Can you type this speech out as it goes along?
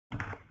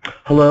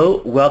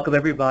Hello, welcome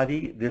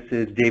everybody. This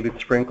is David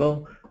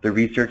Sprinkle, the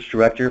Research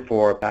Director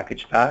for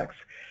Packaged Facts.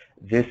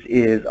 This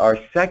is our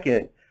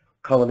second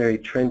Culinary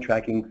Trend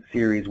Tracking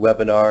Series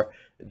webinar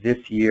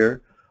this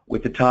year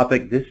with the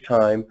topic this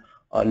time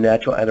on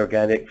natural and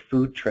organic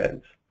food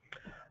trends.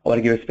 I want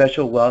to give a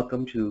special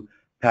welcome to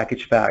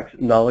Packaged Facts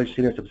Knowledge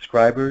Center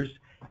subscribers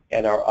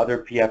and our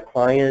other PF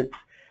clients,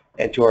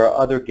 and to our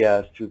other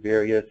guests through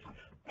various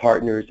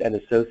partners and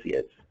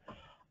associates.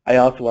 I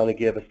also want to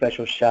give a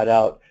special shout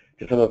out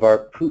to some of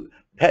our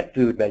pet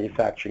food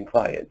manufacturing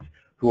clients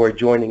who are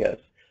joining us,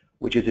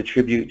 which is a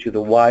tribute to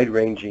the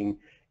wide-ranging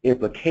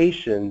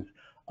implications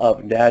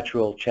of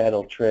natural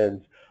channel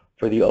trends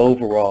for the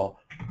overall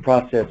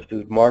processed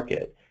food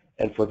market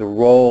and for the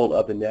role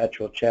of the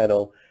natural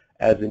channel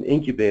as an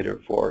incubator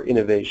for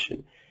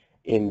innovation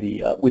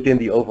in within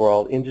the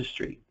overall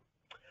industry.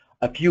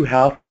 A few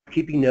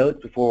housekeeping notes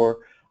before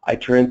I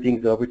turn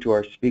things over to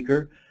our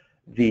speaker.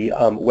 The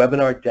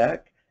webinar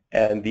deck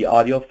and the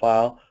audio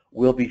file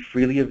will be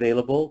freely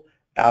available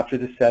after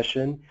the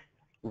session.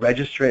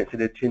 Registrants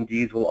and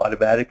attendees will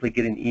automatically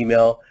get an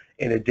email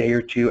in a day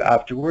or two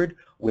afterward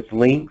with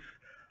links.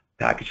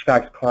 Packaged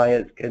Facts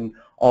clients can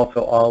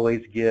also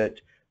always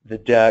get the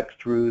deck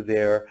through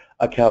their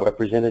account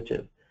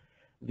representative.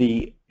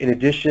 In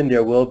addition,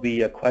 there will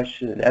be a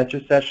question and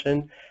answer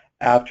session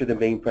after the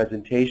main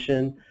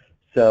presentation,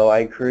 so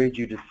I encourage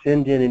you to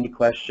send in any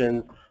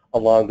questions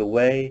along the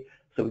way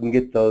so we can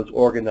get those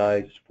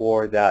organized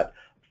for that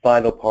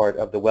final part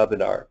of the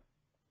webinar.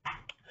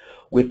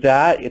 With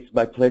that, it's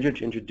my pleasure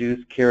to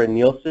introduce Kara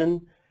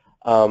Nielsen.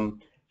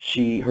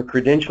 Her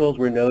credentials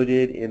were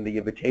noted in the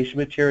invitation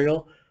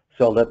material,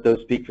 so I'll let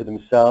those speak for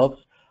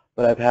themselves.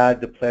 But I've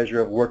had the pleasure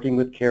of working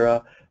with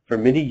Kara for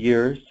many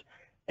years,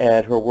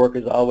 and her work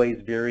is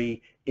always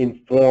very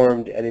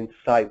informed and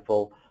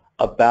insightful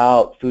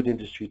about food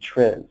industry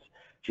trends.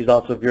 She's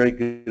also very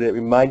good at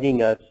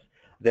reminding us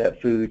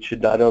that food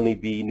should not only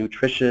be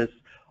nutritious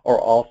or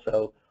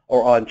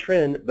on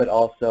trend, but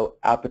also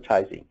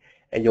appetizing.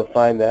 And you'll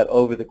find that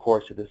over the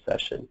course of the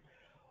session.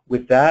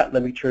 With that,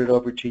 let me turn it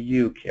over to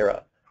you,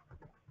 Kara.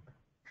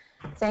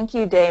 Thank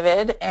you,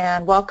 David,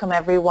 and welcome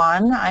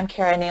everyone. I'm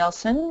Kara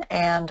Nielsen,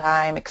 and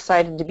I'm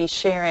excited to be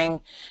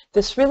sharing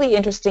this really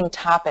interesting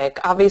topic.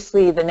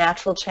 Obviously, the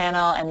natural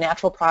channel and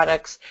natural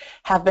products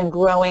have been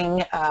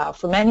growing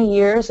for many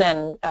years,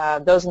 and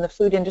those in the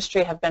food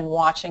industry have been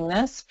watching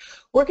this.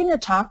 We're going to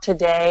talk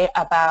today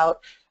about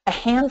a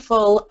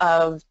handful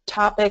of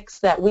topics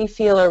that we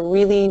feel are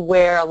really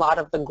where a lot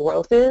of the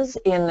growth is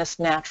in this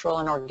natural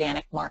and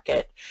organic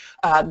market.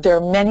 There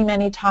are many,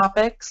 many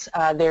topics.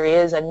 There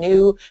is a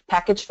new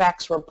Packaged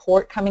Facts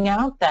report coming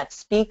out that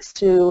speaks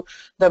to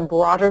the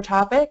broader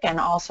topic and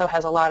also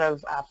has a lot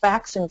of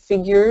facts and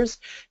figures.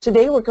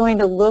 Today we're going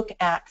to look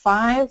at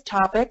 5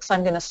 topics.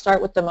 I'm going to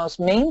start with the most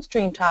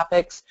mainstream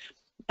topics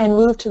and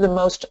move to the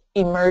most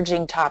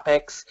emerging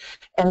topics.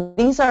 And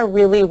these are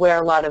really where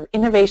a lot of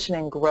innovation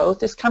and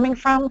growth is coming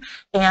from,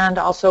 and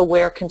also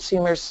where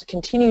consumers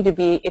continue to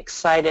be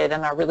excited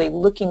and are really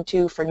looking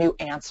for new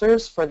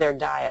answers for their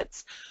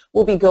diets.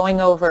 We'll be going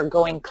over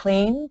going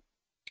clean,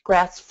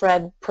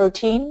 grass-fed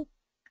protein,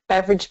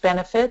 beverage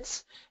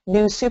benefits,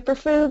 new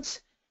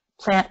superfoods,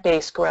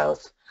 plant-based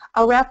growth.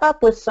 I'll wrap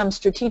up with some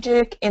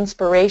strategic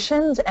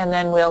inspirations, and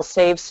then we'll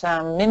save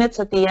some minutes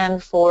at the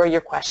end for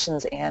your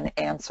questions and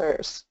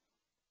answers.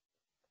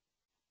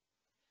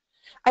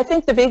 I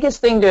think the biggest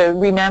thing to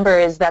remember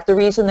is that the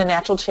reason the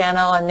natural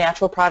channel and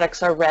natural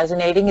products are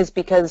resonating is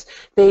because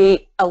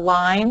they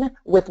align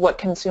with what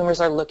consumers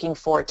are looking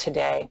for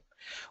today.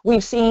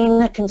 We've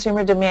seen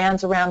consumer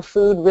demands around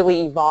food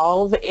really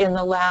evolve in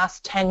the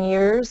last 10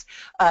 years,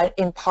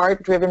 in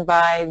part driven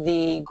by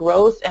the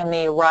growth and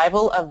the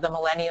arrival of the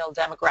millennial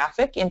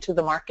demographic into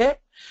the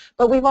market.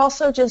 But we've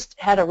also just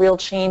had a real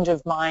change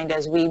of mind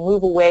as we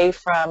move away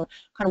from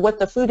kind of what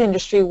the food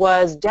industry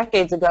was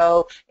decades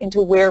ago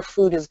into where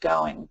food is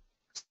going.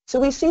 So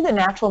we see the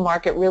natural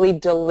market really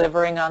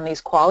delivering on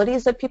these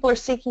qualities that people are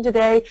seeking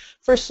today.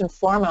 First and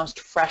foremost,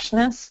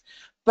 freshness.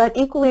 But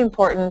equally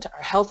important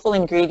are healthful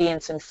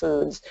ingredients in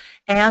foods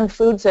and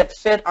foods that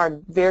fit our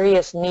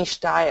various niche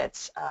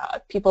diets.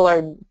 People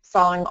are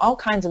following all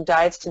kinds of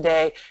diets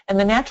today, and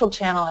the natural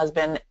channel has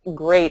been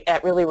great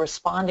at really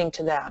responding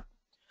to that.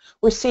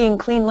 We're seeing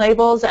clean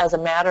labels as a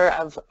matter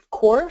of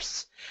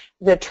course.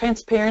 The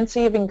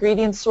transparency of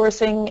ingredient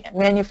sourcing,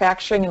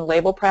 manufacturing, and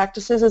label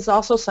practices is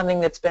also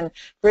something that's been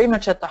very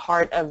much at the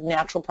heart of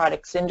natural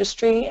products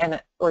industry and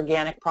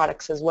organic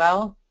products as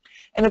well.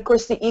 And of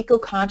course, the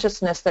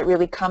eco-consciousness that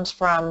really comes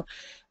from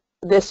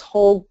this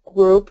whole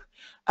group,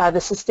 the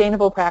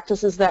sustainable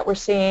practices that we're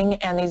seeing,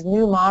 and these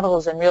new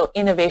models and real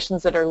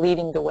innovations that are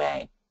leading the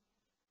way.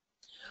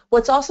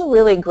 What's also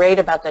really great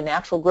about the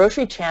natural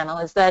grocery channel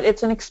is that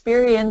it's an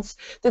experience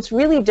that's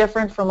really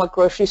different from what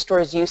grocery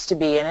stores used to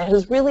be, and it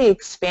has really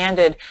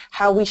expanded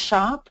how we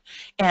shop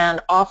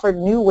and offered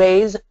new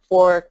ways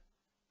for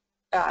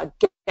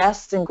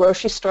guests in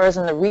grocery stores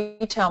and the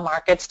retail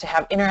markets to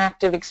have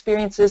interactive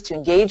experiences, to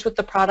engage with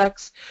the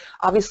products.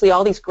 Obviously,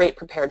 all these great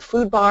prepared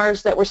food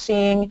bars that we're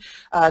seeing,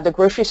 the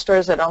grocery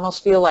stores that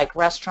almost feel like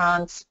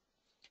restaurants,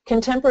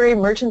 contemporary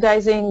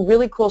merchandising,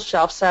 really cool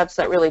shelf sets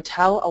that really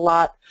tell a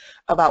lot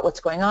about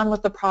what's going on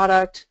with the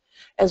product,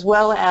 as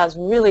well as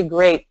really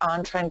great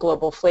on-trend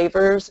global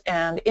flavors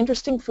and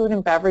interesting food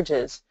and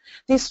beverages.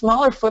 These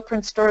smaller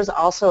footprint stores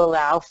also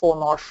allow for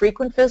more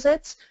frequent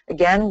visits.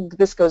 Again,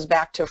 this goes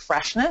back to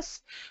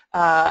freshness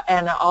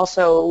and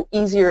also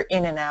easier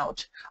in and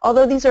out.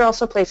 Although these are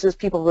also places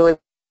people really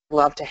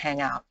love to hang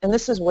out. And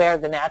this is where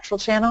the natural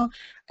channel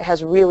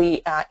has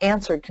really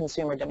answered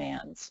consumer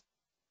demands.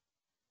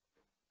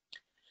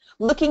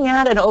 Looking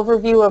at an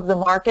overview of the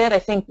market, I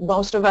think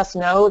most of us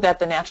know that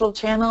the natural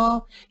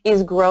channel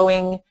is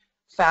growing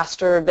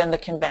faster than the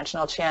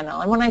conventional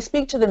channel. And when I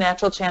speak to the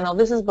natural channel,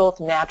 this is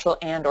both natural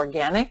and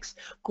organics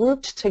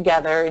grouped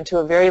together into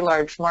a very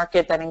large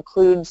market that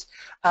includes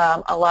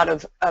a lot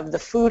of the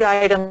food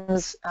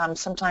items.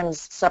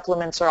 Sometimes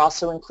supplements are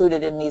also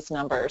included in these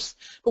numbers.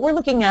 But we're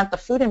looking at the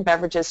food and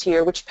beverages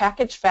here, which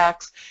Packaged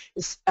Facts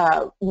is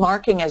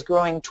marking as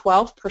growing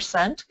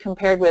 12%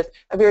 compared with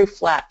a very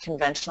flat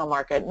conventional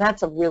market. And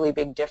that's a really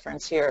big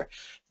difference here.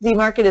 The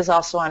market is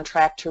also on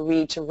track to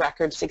reach a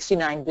record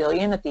 $69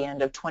 billion at the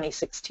end of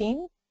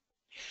 2016.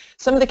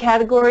 Some of the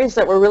categories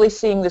that we're really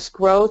seeing this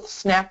growth: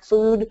 snack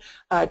food,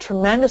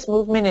 tremendous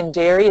movement in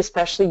dairy,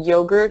 especially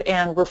yogurt,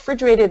 and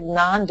refrigerated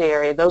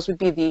non-dairy. Those would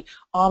be the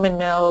almond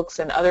milks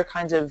and other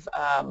kinds of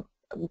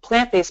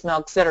plant-based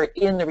milks that are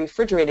in the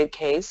refrigerated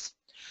case.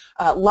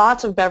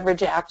 Lots of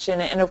beverage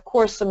action, and of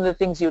course some of the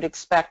things you'd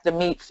expect: the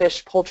meat,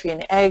 fish, poultry,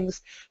 and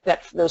eggs,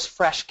 those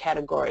fresh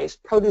categories.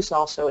 Produce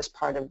also is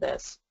part of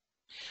this.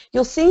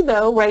 You'll see,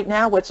 though, right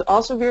now what's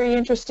also very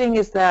interesting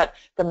is that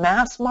the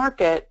mass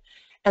market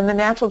and the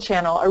natural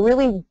channel are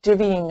really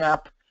divvying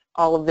up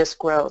all of this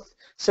growth.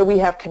 So we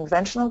have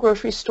conventional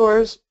grocery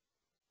stores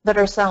that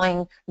are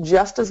selling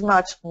just as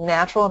much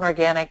natural and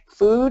organic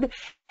food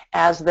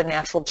as the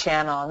natural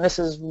channel. And this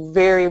is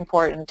very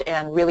important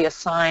and really a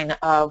sign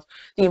of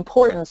the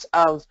importance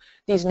of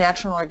these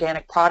natural and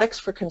organic products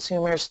for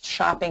consumers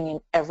shopping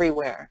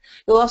everywhere.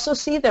 You'll also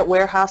see that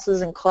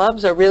warehouses and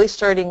clubs are really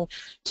starting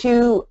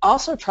to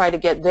also try to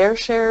get their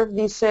share of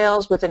these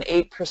sales with an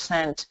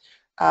 8%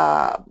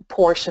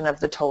 portion of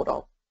the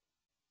total.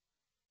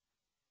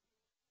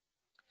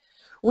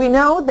 We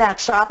know that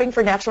shopping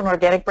for natural and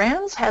organic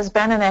brands has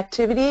been an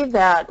activity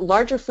that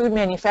larger food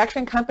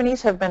manufacturing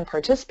companies have been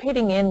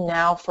participating in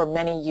now for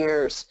many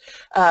years.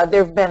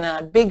 There have been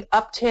a big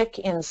uptick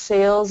in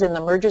sales in the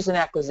mergers and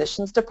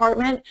acquisitions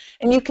department,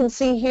 and you can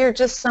see here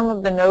just some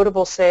of the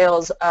notable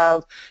sales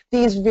of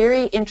these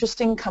very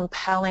interesting,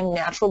 compelling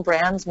natural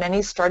brands,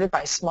 many started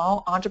by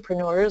small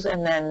entrepreneurs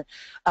and then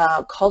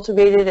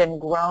cultivated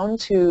and grown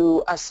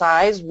to a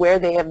size where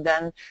they have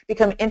then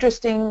become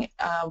interesting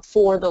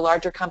for the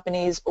larger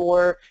companies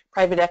or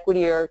private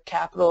equity or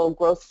capital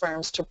growth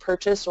firms to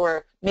purchase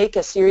or make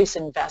a serious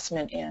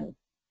investment in.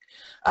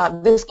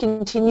 This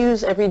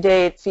continues every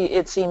day.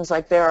 It seems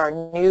like there are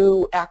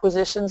new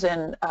acquisitions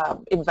and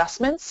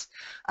investments.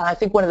 I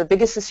think one of the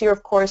biggest this year,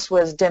 of course,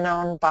 was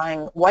Danone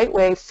buying White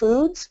Way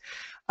Foods.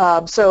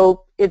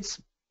 So it's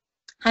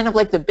kind of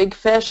like the big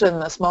fish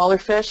and the smaller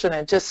fish, and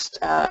it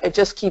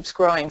just keeps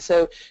growing.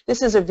 So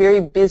this is a very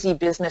busy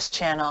business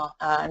channel,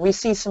 and we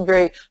see some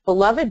very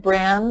beloved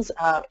brands,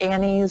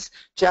 Annie's,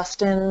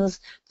 Justin's.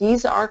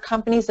 These are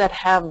companies that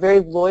have very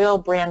loyal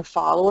brand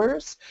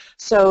followers.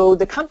 So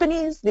the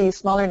companies, these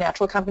smaller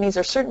natural companies,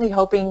 are certainly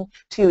hoping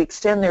to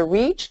extend their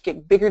reach,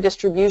 get bigger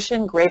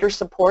distribution, greater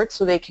support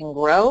so they can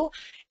grow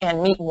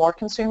and meet more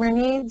consumer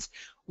needs,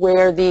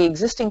 where the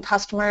existing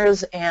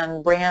customers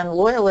and brand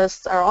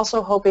loyalists are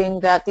also hoping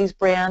that these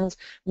brands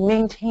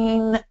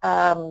maintain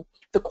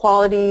the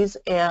qualities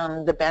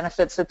and the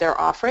benefits that they're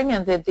offering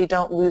and that they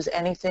don't lose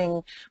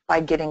anything by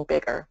getting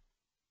bigger.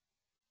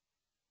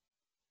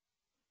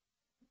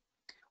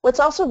 What's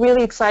also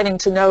really exciting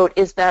to note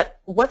is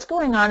that what's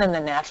going on in the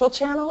natural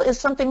channel is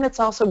something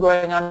that's also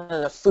going on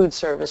in the food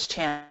service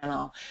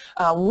channel.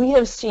 We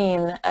have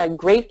seen a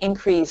great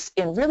increase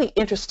in really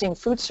interesting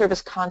food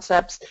service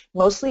concepts,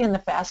 mostly in the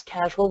fast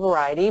casual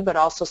variety, but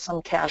also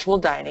some casual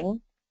dining,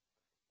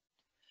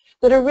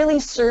 that are really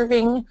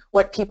serving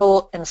what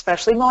people, and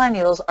especially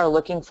millennials, are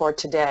looking for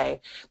today.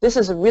 This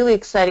is a really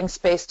exciting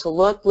space to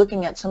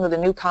looking at some of the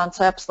new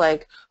concepts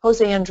like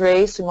Jose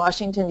Andres in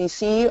Washington,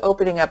 D.C.,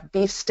 opening up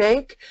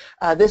beefsteak.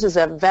 This is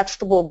a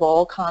vegetable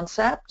bowl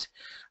concept.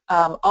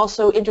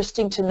 Also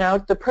interesting to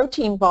note, the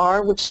protein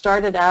bar, which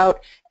started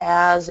out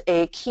as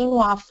a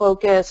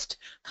quinoa-focused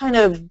kind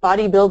of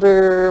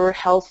bodybuilder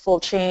healthful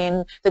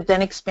chain that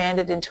then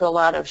expanded into a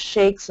lot of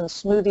shakes and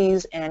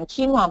smoothies and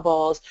quinoa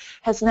bowls,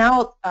 has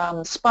now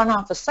spun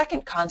off a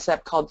second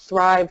concept called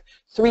Thrive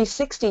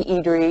 360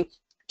 Eatery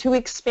to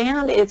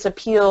expand its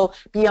appeal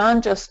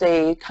beyond just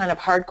a kind of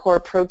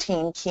hardcore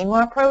protein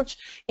quinoa approach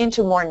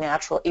into more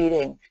natural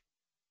eating.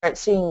 Start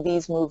seeing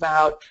these move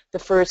out. The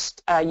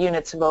first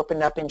units have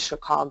opened up in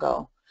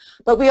Chicago.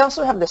 But we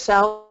also have the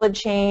salad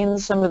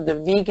chains, some of the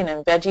vegan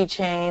and veggie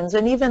chains,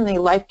 and even the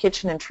Life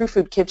Kitchen and True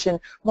Food Kitchen,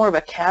 more of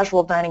a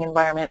casual dining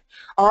environment,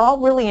 are all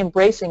really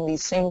embracing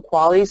these same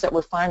qualities that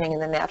we're finding in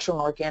the natural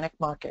and organic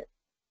market.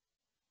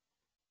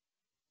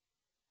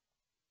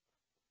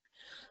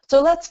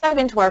 So let's dive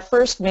into our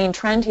first main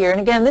trend here. And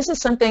again, this is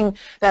something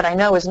that I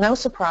know is no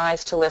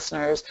surprise to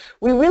listeners.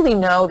 We really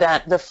know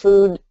that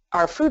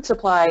our food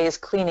supply is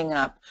cleaning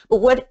up. But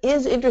what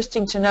is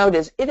interesting to note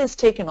is it has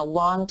taken a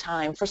long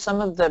time for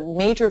some of the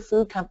major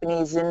food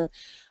companies in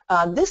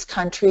this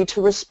country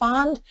to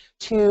respond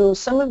to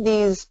some of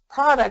these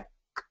product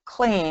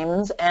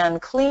claims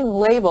and clean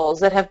labels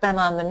that have been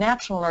on the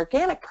natural and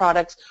organic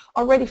products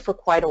already for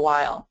quite a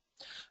while.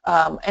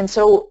 And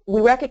so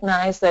we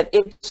recognize that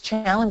it's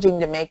challenging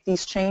to make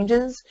these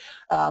changes.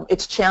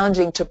 It's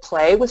challenging to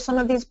play with some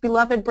of these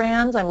beloved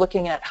brands. I'm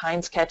looking at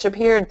Heinz ketchup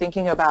here and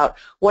thinking about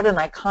what an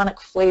iconic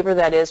flavor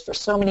that is for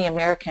so many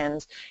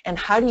Americans, and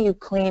how do you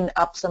clean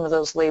up some of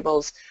those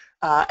labels.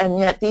 And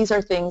yet these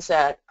are things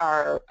that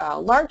our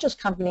largest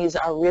companies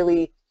are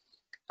really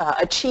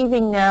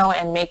achieving now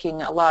and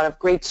making a lot of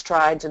great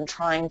strides in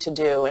trying to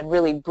do and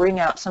really bring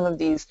out some of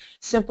these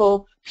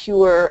simple,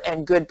 pure,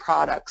 and good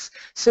products.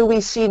 So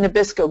we see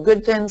Nabisco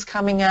Good Thins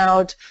coming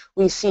out.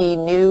 We see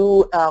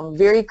new,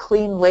 very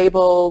clean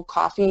label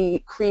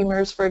coffee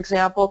creamers, for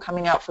example,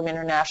 coming out from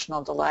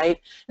International Delight.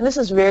 And this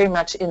is very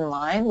much in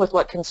line with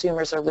what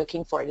consumers are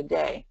looking for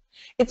today.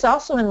 It's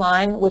also in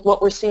line with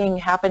what we're seeing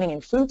happening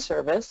in food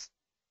service,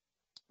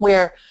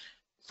 where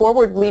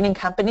forward-leaning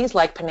companies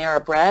like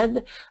Panera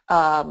Bread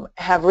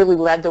have really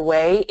led the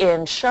way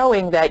in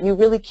showing that you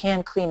really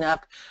can clean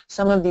up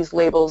some of these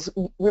labels,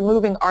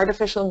 removing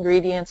artificial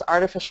ingredients,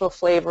 artificial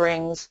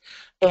flavorings,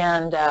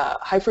 and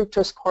high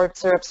fructose corn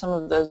syrup, some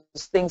of those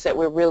things that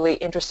we're really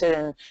interested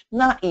in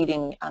not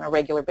eating on a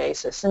regular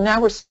basis. And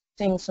now we're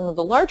seeing some of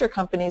the larger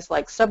companies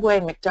like Subway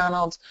and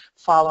McDonald's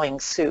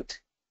following suit.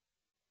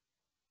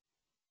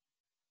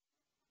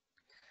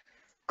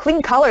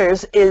 Clean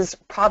colors is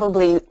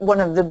probably one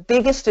of the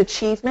biggest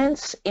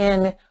achievements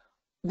in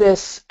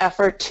this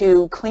effort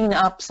to clean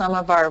up some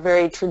of our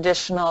very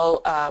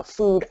traditional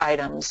food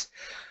items.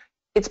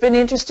 It's been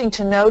interesting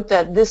to note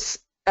that this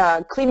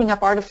cleaning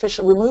up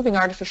removing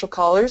artificial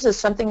colors is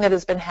something that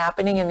has been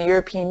happening in the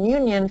European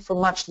Union for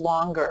much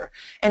longer.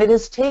 And it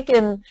has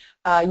taken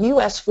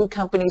U.S. food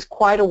companies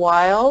quite a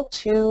while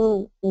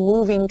to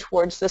moving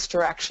towards this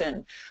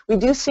direction. We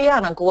do see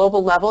on a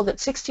global level that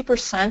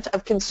 60%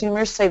 of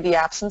consumers say the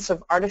absence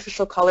of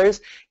artificial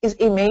colors is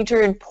a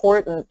major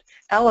important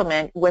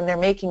element when they're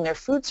making their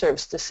food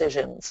service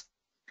decisions.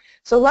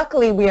 So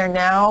luckily we are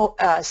now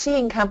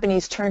seeing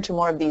companies turn to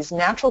more of these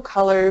natural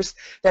colors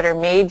that are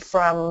made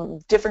from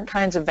different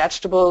kinds of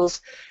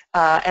vegetables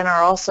and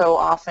are also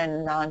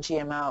often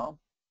non-GMO.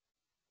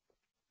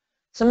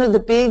 Some of the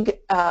big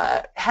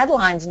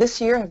headlines this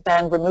year have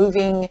been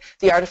removing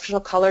the artificial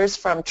colors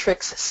from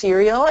Trix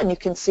cereal, and you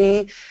can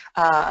see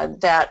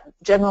that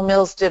General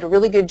Mills did a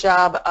really good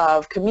job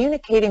of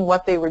communicating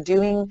what they were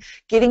doing,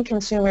 getting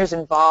consumers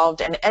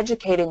involved, and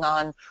educating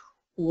on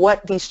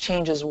what these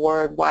changes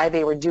were, why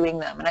they were doing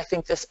them, and I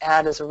think this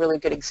ad is a really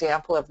good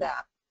example of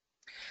that.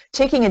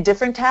 Taking a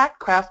different tack,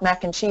 Kraft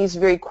Mac and Cheese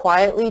very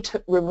quietly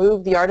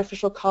removed the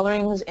artificial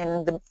colorings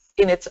in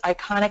its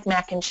iconic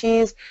mac and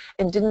cheese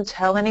and didn't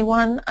tell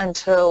anyone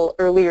until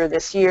earlier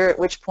this year, at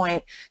which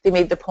point they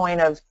made the point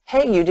of,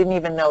 hey, you didn't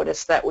even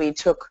notice that we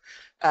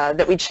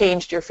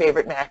changed your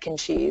favorite mac and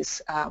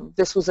cheese.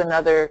 This was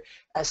another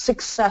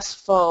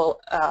successful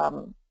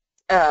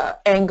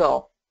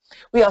angle.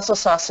 We also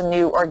saw some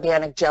new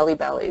organic Jelly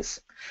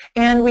Bellies.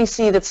 And we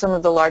see that some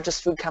of the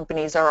largest food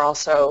companies are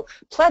also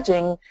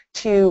pledging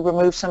to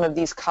remove some of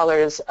these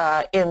colors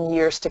in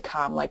years to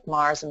come, like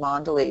Mars and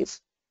Mondelez.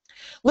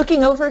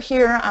 Looking over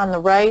here on the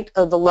right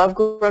of the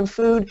love-grown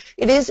food,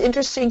 it is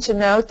interesting to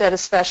note that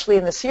especially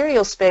in the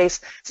cereal space,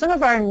 some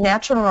of our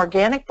natural and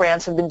organic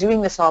brands have been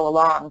doing this all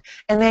along,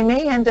 and they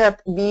may end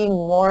up being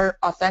more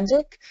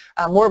authentic,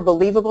 more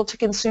believable to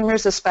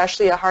consumers,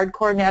 especially a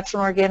hardcore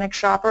natural and organic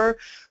shopper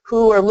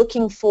who are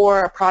looking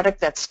for a product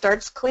that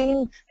starts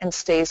clean and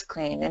stays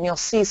clean. And you'll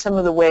see some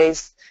of the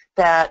ways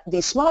that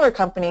these smaller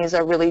companies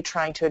are really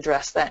trying to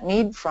address that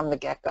need from the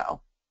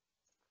get-go.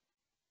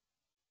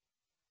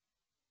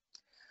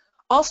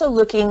 Also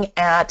looking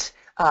at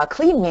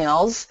clean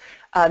meals,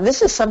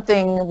 this is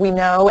something we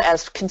know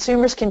as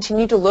consumers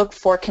continue to look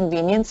for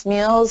convenience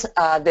meals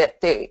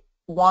that they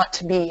want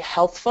to be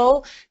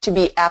healthful, to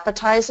be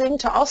appetizing,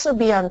 to also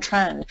be on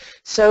trend.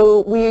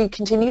 So we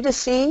continue to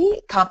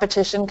see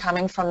competition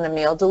coming from the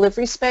meal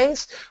delivery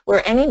space,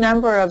 where any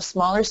number of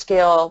smaller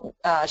scale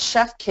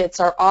chef kits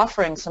are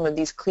offering some of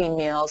these clean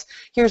meals.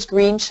 Here's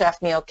Green Chef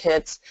meal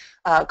kits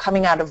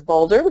coming out of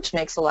Boulder, which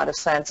makes a lot of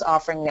sense,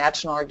 offering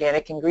natural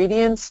organic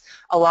ingredients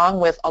along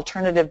with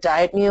alternative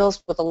diet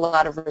meals with a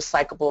lot of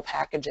recyclable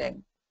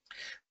packaging.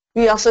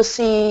 We also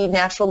see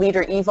Natural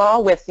Leader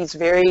Evol with these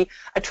very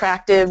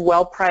attractive,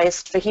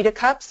 well-priced fajita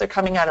cups. They're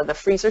coming out of the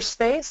freezer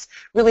space.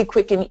 Really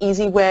quick and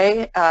easy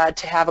way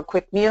to have a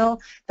quick meal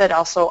that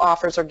also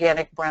offers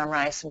organic brown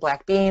rice and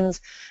black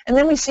beans. And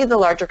then we see the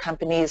larger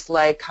companies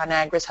like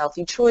Conagra's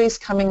Healthy Choice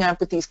coming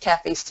up with these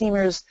cafe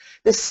steamers,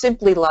 this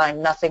Simply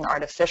line, nothing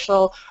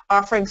artificial,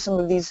 offering some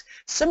of these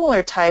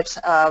similar types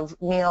of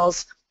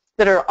meals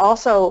that are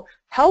also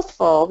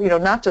healthful,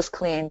 not just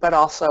clean, but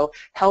also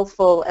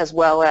healthful as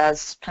well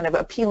as kind of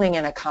appealing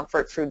in a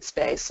comfort food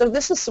space. So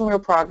this is some real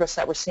progress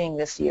that we're seeing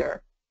this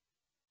year.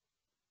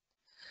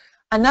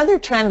 Another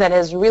trend that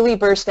has really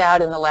burst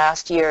out in the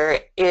last year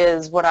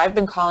is what I've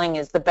been calling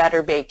is the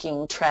better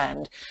baking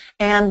trend.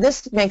 And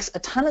this makes a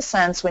ton of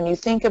sense when you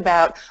think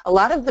about a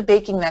lot of the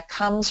baking that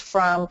comes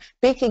from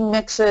baking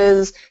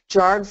mixes,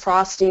 jarred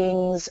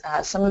frostings,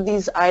 some of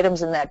these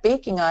items in that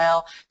baking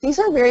aisle. These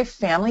are very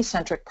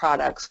family-centric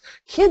products.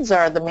 Kids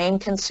are the main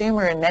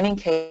consumer in many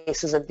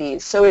cases of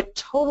these. So it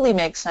totally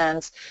makes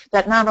sense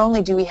that not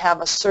only do we have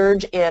a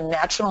surge in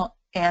natural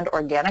and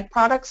organic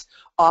products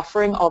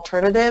offering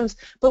alternatives,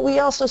 but we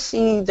also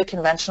see the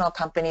conventional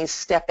companies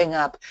stepping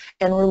up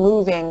and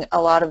removing a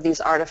lot of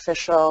these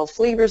artificial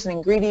flavors and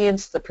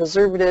ingredients, the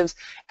preservatives,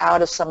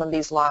 out of some of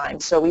these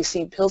lines. So we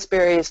see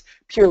Pillsbury's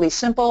Purely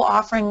Simple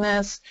offering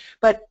this,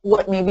 but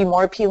what may be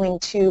more appealing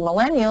to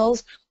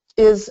millennials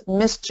is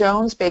Miss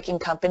Jones Baking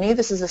Company.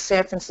 This is a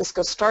San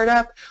Francisco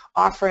startup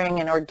offering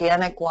an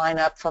organic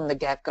lineup from the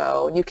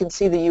get-go. And you can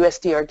see the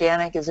USD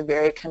Organic is a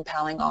very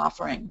compelling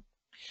offering.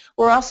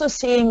 We're also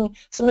seeing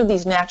some of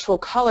these natural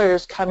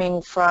colors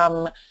coming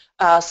from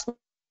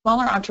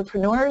smaller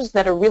entrepreneurs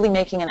that are really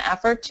making an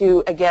effort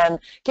to, again,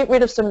 get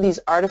rid of some of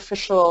these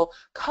artificial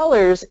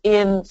colors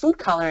in food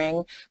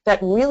coloring that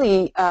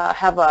really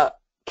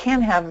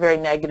can have a very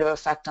negative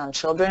effect on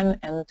children.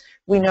 And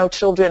we know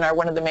children are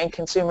one of the main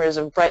consumers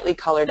of brightly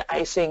colored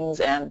icings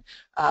and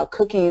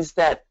cookies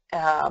that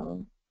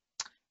are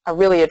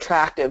really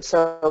attractive.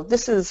 So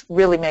this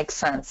really makes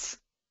sense.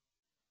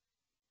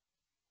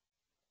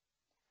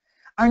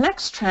 Our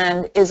next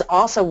trend is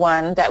also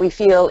one that we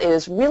feel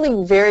is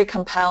really very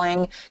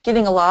compelling,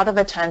 getting a lot of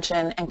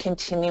attention and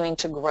continuing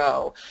to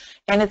grow.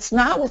 And it's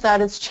not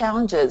without its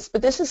challenges,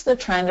 but this is the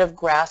trend of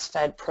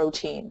grass-fed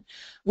protein.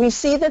 We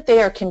see that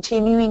they are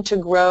continuing to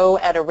grow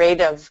at a rate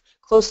of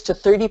close to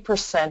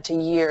 30%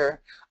 a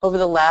year over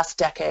the last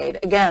decade.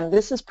 Again,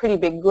 this is pretty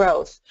big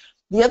growth.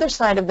 The other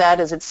side of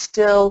that is it's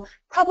still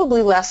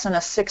probably less than a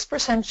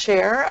 6%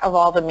 share of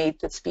all the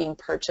meat that's being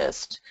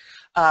purchased.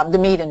 The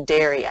meat and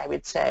dairy, I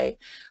would say.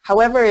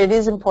 However, it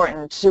is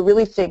important to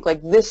really think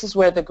like this is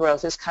where the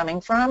growth is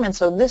coming from, and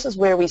so this is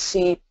where we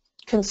see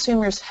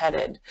consumers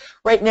headed.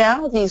 Right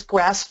now, these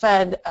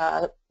grass-fed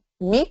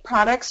meat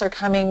products are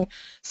coming,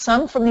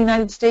 some from the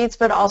United States,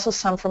 but also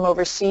some from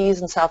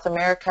overseas in South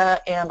America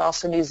and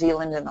also New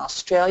Zealand and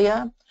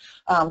Australia,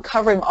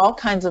 covering all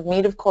kinds of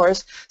meat, of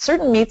course.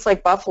 Certain meats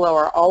like buffalo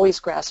are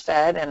always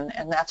grass-fed,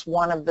 and that's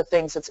one of the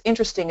things that's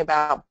interesting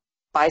about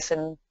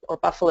bison or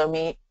buffalo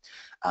meat.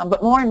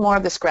 But more and more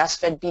of this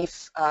grass-fed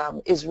beef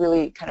is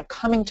really kind of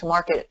coming to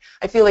market.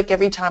 I feel like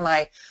every time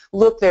I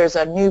look, there's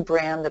a new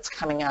brand that's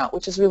coming out,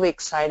 which is really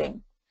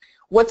exciting.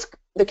 What's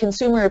the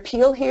consumer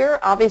appeal here?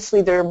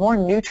 Obviously, there are more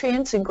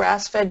nutrients in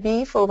grass-fed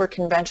beef over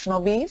conventional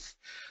beef.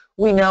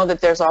 We know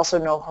that there's also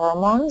no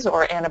hormones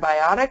or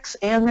antibiotics,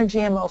 and they're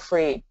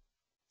GMO-free.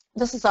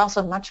 This is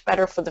also much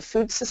better for the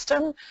food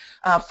system,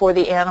 for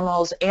the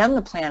animals and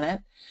the planet.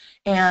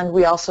 And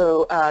we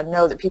also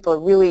know that people are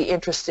really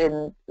interested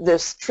in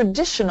this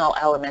traditional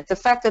element, the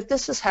fact that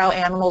this is how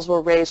animals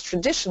were raised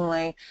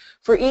traditionally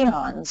for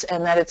eons,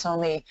 and that it's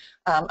only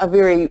a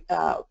very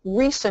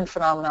recent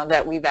phenomenon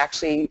that we've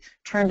actually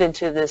turned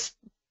into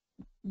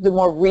the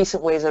more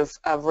recent ways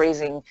of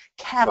raising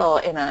cattle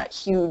in a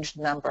huge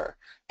number.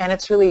 And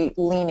it's really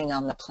leaning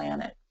on the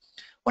planet.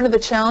 One of the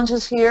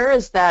challenges here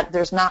is that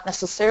there's not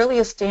necessarily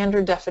a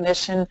standard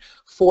definition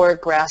for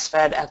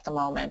grass-fed at the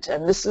moment.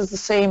 And this is the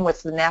same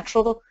with the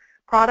natural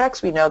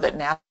products. We know that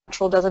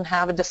natural doesn't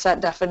have a set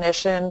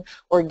definition.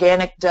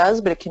 Organic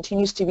does, but it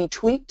continues to be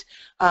tweaked,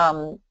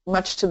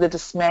 much to the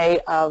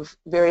dismay of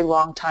very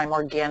long-time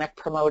organic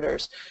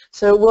promoters.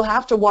 So we'll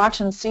have to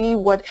watch and see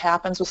what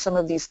happens with some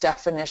of these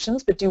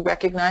definitions, but do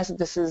recognize that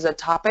this is a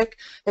topic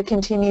that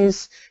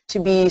continues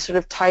to be sort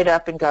of tied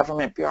up in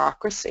government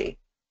bureaucracy.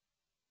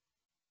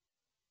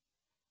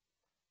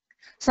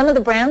 Some of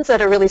the brands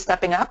that are really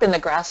stepping up in the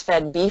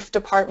grass-fed beef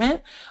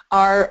department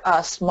are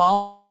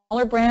smaller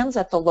brands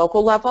at the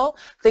local level,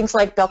 things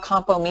like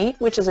Belcampo Meat,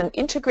 which is an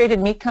integrated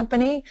meat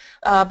company.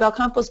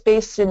 Belcampo is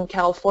based in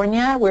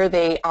California, where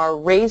they are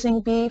raising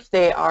beef,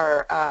 they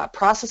are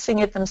processing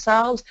it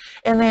themselves,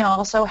 and they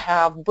also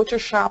have butcher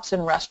shops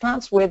and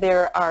restaurants where they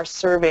are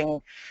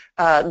serving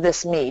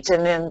this meat,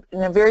 and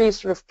in a very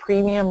sort of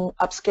premium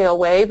upscale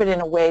way, but in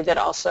a way that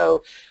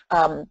also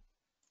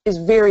is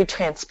very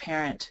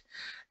transparent.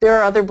 There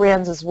are other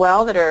brands as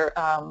well that are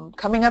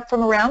coming up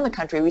from around the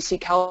country. We see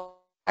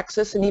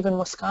Texas and even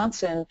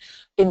Wisconsin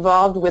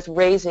involved with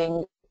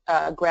raising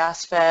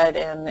grass-fed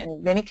and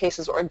in many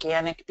cases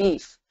organic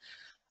beef.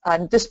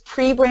 This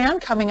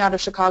pre-brand coming out of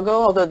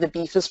Chicago, although the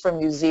beef is from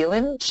New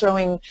Zealand,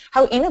 showing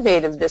how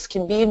innovative this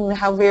can be and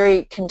how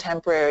very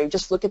contemporary.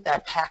 Just look at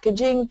that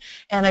packaging,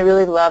 and I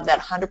really love that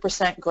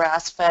 100%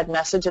 grass-fed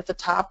message at the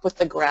top with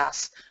the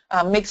grass.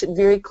 Makes it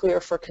very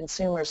clear for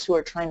consumers who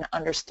are trying to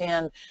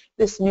understand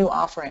this new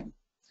offering.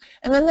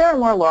 And then there are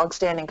more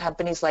long-standing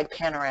companies like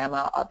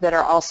Panorama that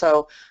are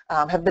also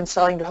have been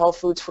selling to Whole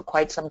Foods for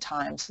quite some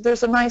time. So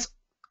there's a nice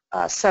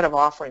set of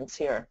offerings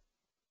here.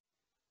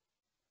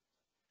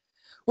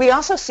 We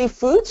also see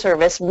food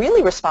service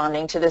really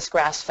responding to this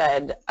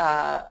grass-fed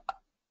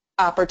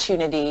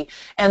opportunity,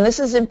 and this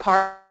is in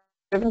part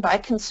driven by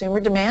consumer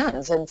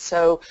demands. And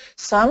so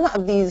some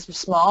of these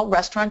small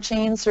restaurant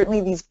chains,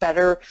 certainly these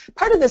better,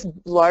 part of this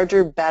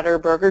larger better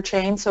burger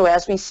chain, so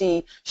as we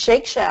see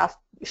Shake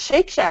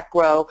Shack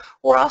grow,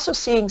 we're also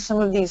seeing some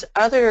of these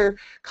other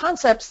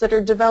concepts that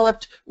are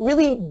developed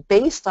really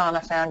based on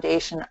a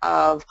foundation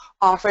of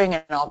offering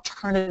an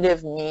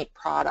alternative meat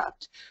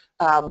product.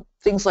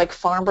 Things like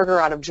Farm Burger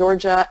out of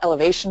Georgia,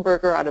 Elevation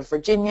Burger out of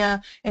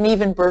Virginia, and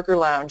even Burger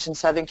Lounge in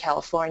Southern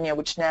California,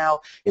 which now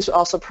is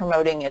also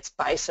promoting its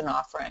bison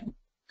offering.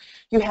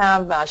 You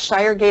have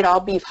Shiregate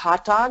all-beef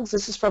hot dogs.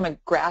 This is from a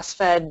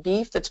grass-fed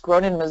beef that's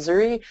grown in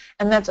Missouri,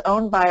 and that's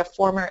owned by a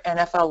former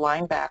NFL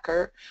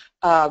linebacker.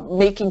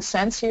 Making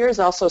sense here is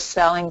also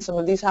selling some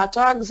of these hot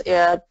dogs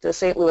at the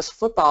St. Louis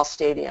football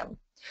stadium.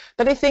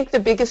 But I think the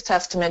biggest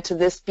testament to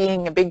this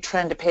being a big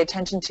trend to pay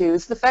attention to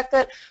is the fact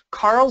that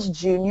Carl's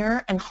Jr.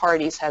 and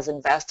Hardee's has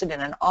invested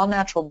in an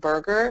all-natural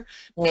burger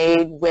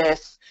made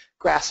with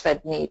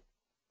grass-fed meat.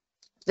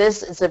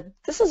 This is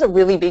a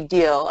really big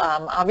deal.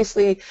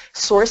 Obviously,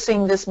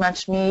 sourcing this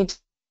much meat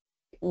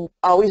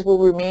always will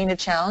remain a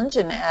challenge,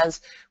 and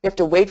as we have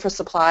to wait for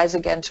supplies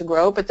again to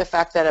grow, but the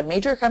fact that a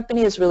major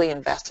company has really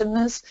invested in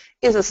this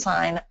is a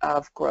sign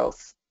of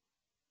growth.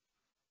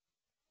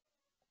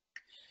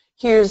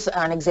 Here's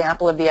an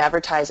example of the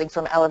advertising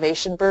from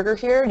Elevation Burger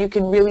here. You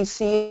can really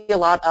see a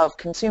lot of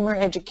consumer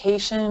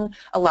education,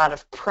 a lot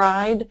of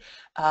pride,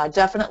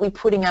 definitely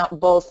putting out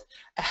both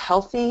a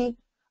healthy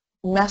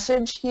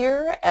message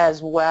here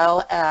as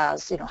well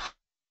as,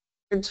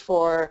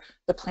 for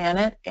the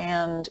planet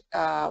and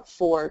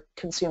for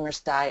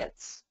consumers'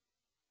 diets.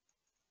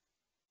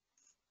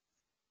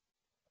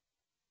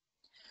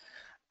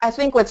 I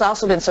think what's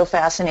also been so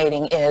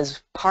fascinating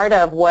is part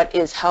of what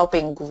is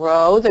helping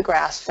grow the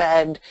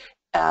grass-fed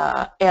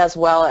as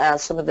well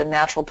as some of the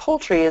natural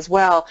poultry as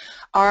well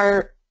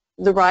are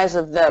the rise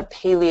of the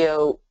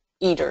paleo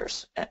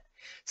eaters.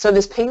 So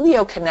this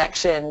paleo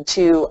connection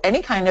to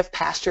any kind of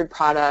pastured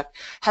product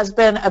has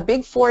been a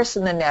big force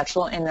in the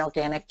natural and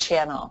organic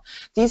channel.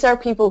 These are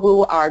people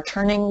who are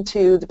turning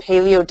to the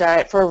paleo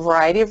diet for a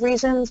variety of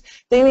reasons.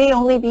 They may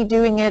only be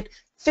doing it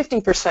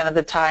 50% of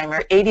the time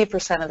or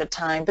 80% of the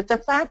time, but the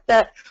fact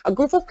that a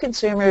group of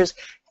consumers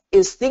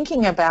is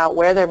thinking about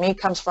where their meat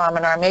comes from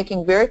and are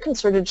making very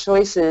concerted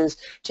choices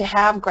to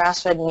have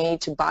grass-fed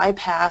meat, to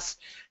bypass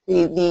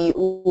the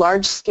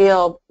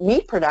large-scale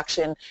meat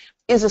production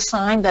is a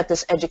sign that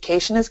this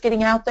education is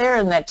getting out there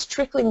and that's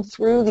trickling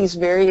through these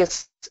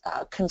various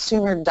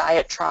consumer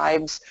diet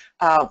tribes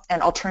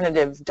and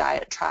alternative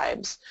diet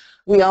tribes.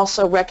 We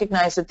also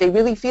recognize that they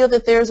really feel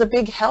that there's a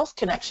big health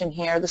connection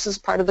here. This is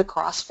part of the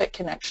CrossFit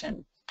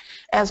connection,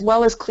 as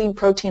well as clean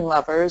protein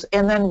lovers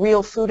and then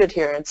real food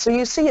adherence. So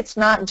you see it's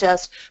not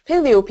just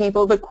paleo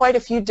people, but quite a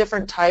few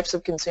different types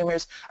of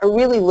consumers are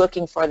really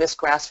looking for this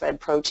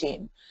grass-fed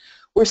protein.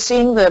 We're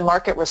seeing the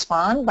market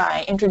respond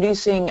by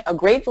introducing a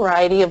great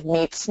variety of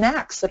meat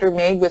snacks that are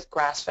made with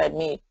grass-fed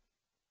meat,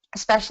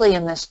 especially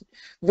in this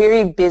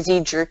very busy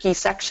jerky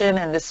section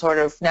and this sort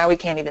of, now we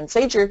can't even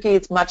say jerky,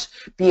 it's much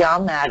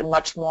beyond that,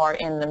 much more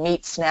in the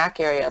meat snack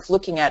area of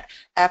looking at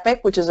Epic,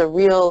 which is a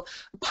real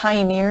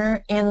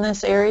pioneer in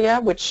this area,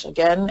 which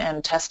again,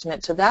 and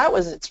testament to that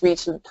was its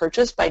recent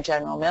purchase by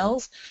General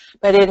Mills,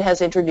 but it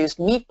has introduced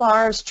meat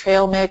bars,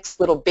 trail mix,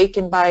 little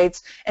bacon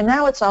bites, and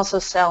now it's also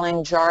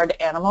selling jarred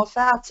animal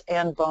fats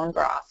and bone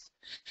broth.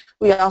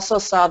 We also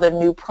saw the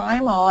new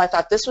Primal. I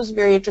thought this was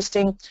very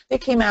interesting. They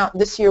came out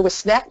this year with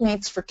snack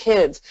meats for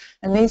kids,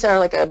 and these are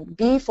like a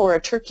beef or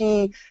a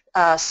turkey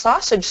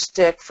sausage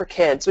stick for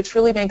kids, which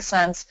really makes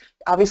sense.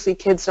 Obviously,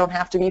 kids don't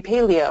have to be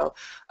paleo,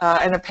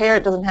 and a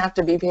parent doesn't have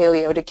to be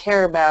paleo to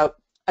care about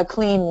a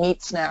clean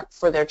meat snack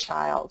for their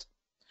child.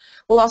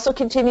 We'll also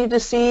continue to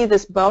see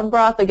this bone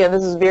broth. Again,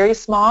 this is very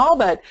small,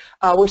 but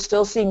we're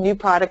still seeing new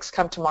products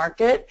come to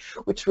market,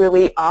 which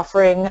really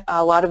offering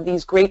a lot of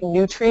these great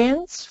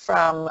nutrients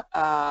from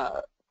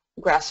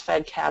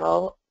grass-fed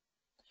cattle.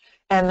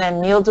 And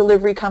then meal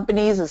delivery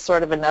companies is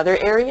sort of another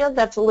area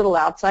that's a little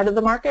outside of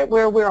the market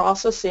where we're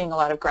also seeing a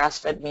lot of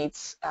grass-fed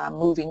meats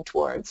moving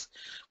towards.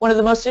 One of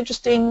the most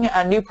interesting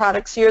new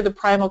products here, the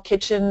Primal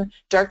Kitchen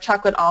Dark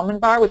Chocolate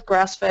Almond Bar with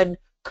grass-fed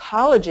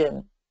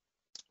collagen.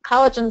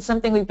 Collagen is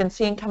something we've been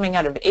seeing coming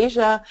out of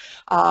Asia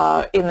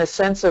in the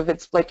sense of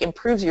it's like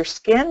improves your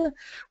skin.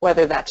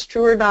 Whether that's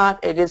true or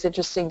not, it is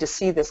interesting to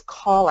see this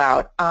call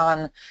out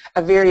on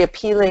a very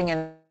appealing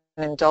and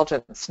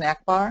indulgent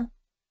snack bar.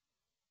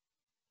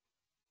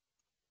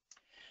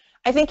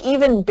 I think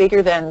even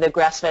bigger than the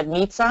grass-fed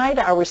meat side,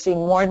 we're seeing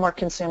more and more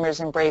consumers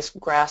embrace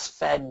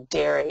grass-fed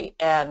dairy.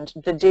 And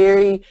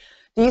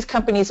these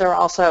companies are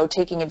also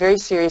taking it very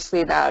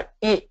seriously about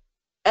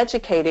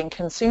educating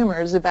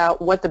consumers about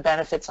what the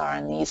benefits are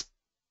in these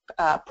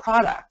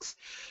products.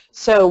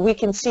 So we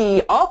can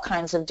see all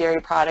kinds of dairy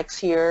products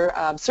here.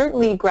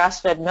 Certainly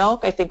grass-fed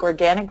milk. I think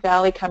Organic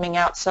Valley coming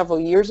out several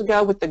years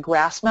ago with the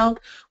grass milk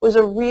was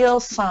a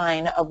real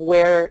sign of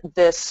where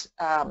this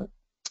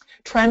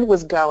trend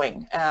was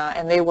going,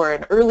 and they were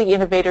an early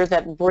innovator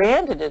that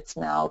branded its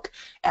milk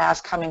as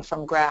coming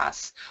from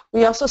grass.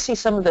 We also see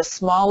some of the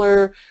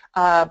smaller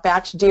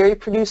batch dairy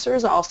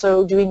producers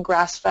also doing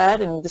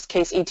grass-fed. In this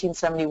case,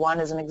 1871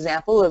 is an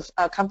example of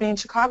a company in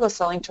Chicago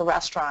selling to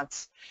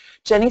restaurants.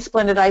 Jenny's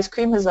Splendid Ice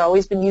Cream has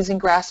always been using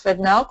grass-fed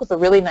milk with a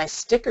really nice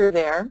sticker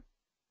there.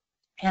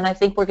 And I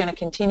think we're going to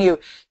continue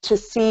to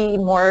see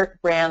more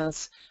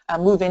brands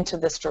move into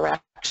this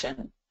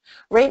direction.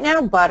 Right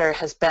now, butter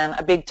has been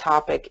a big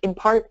topic, in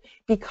part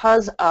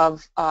because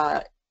of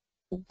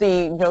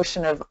the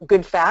notion of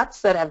good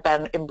fats that have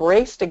been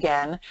embraced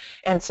again.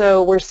 And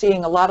so we're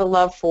seeing a lot of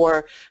love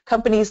for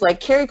companies like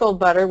Kerrygold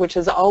Butter, which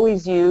has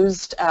always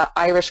used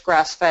Irish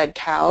grass-fed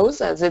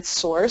cows as its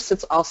source.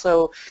 It's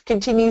also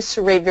continues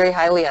to rate very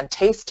highly on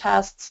taste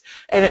tests,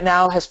 and it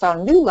now has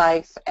found new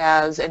life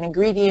as an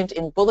ingredient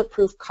in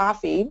bulletproof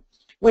coffee,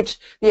 which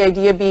the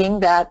idea being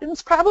that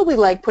it's probably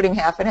like putting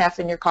half and half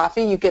in your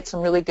coffee. You get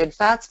some really good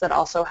fats that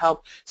also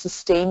help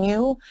sustain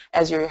you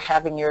as you're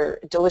having your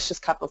delicious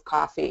cup of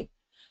coffee.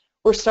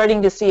 We're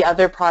starting to see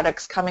other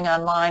products coming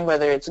online,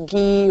 whether it's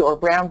ghee or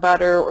brown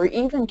butter or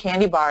even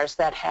candy bars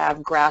that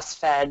have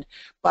grass-fed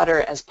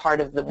butter as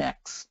part of the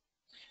mix.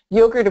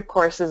 Yogurt, of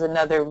course, is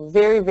another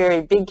very,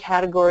 very big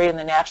category in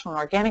the natural and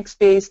organic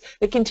space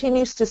that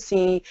continues to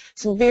see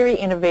some very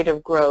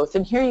innovative growth.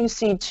 And here you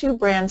see two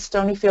brands,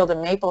 Stonyfield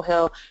and Maple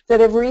Hill, that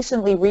have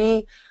recently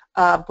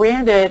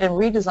rebranded and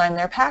redesigned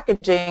their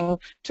packaging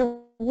to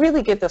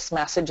really get this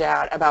message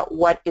out about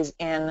what is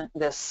in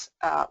this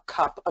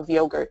cup of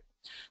yogurt.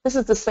 This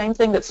is the same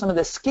thing that some of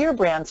the Skyr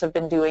brands have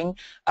been doing.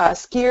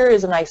 Skyr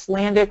is an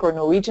Icelandic or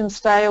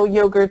Norwegian-style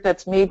yogurt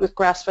that's made with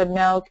grass-fed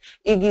milk.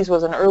 Iggy's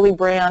was an early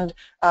brand.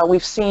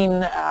 We've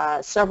seen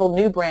several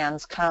new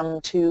brands come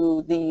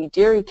to the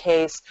dairy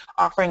case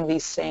offering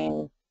these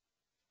same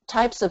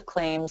types of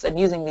claims and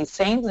using these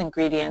same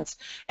ingredients,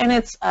 and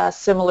it's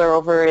similar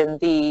over in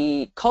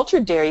the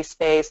cultured dairy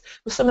space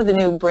with some of the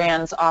new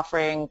brands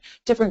offering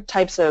different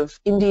types of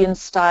Indian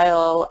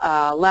style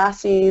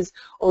lassies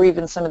or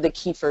even some of the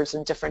kefirs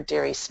and different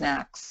dairy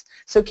snacks.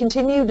 So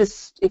continue to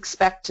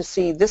expect to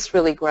see this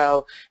really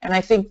grow, and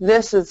I think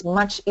this is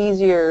much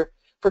easier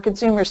for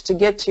consumers to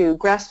get to.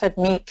 Grass-fed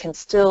meat can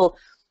still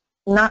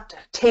not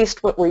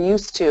taste what we're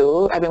used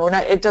to. I mean,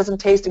 it doesn't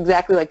taste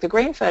exactly like the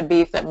grain-fed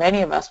beef that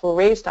many of us were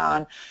raised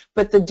on,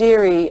 but the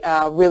dairy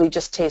really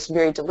just tastes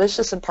very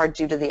delicious, in part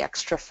due to the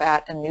extra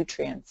fat and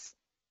nutrients.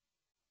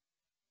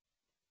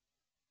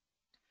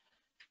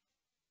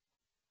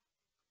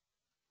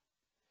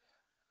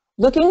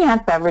 Looking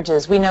at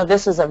beverages, we know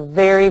this is a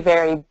very,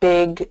 very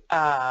big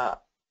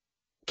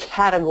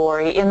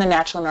category in the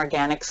natural and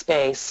organic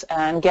space.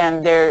 And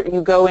again, there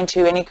you go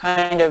into any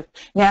kind of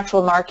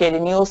natural market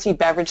and you'll see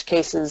beverage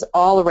cases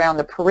all around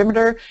the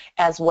perimeter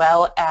as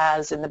well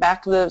as in the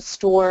back of the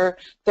store.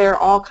 There are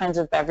all kinds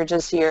of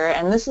beverages here,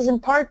 and this is in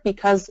part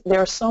because there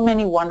are so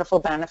many wonderful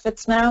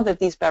benefits now that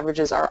these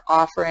beverages are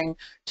offering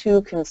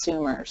to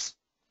consumers.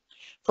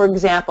 For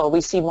example, we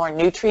see more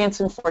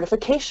nutrients and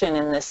fortification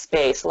in this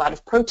space, a lot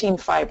of protein,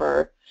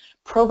 fiber,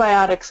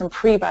 probiotics and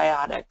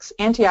prebiotics,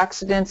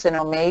 antioxidants and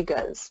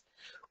omegas.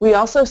 We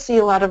also see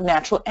a lot of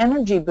natural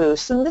energy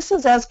boosts, and this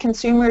is as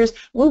consumers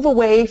move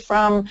away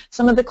from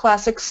some of the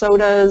classic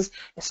sodas,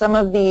 some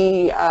of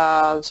the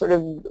sort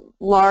of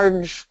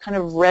large kind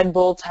of Red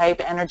Bull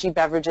type energy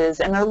beverages,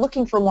 and are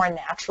looking for more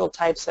natural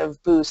types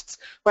of boosts,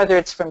 whether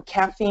it's from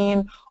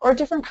caffeine or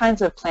different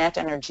kinds of plant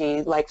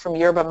energy like from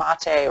yerba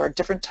mate or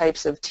different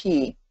types of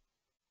tea.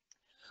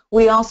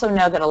 We also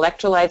know that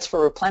electrolytes for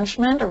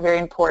replenishment are very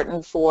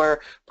important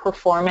for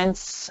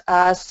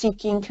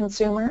performance-seeking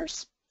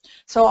consumers.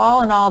 So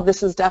all in all,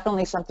 this is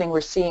definitely something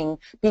we're seeing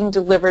being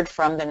delivered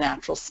from the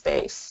natural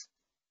space.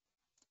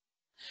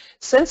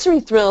 Sensory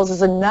thrills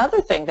is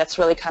another thing that's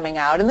really coming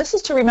out, and this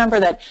is to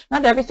remember that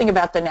not everything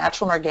about the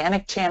natural and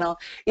organic channel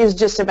is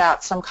just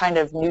about some kind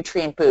of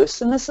nutrient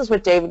boost, and this is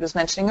what David was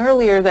mentioning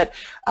earlier, that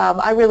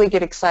I really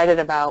get excited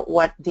about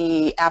what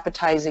the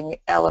appetizing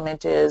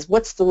element is,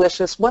 what's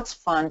delicious, what's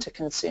fun to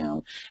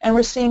consume, and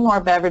we're seeing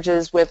more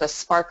beverages with a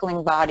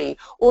sparkling body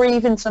or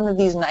even some of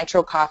these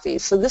nitro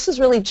coffees, so this is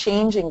really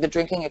changing the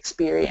drinking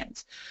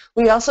experience.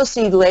 We also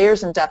see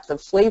layers and depth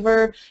of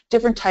flavor,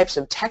 different types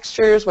of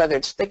textures, whether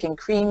it's thick and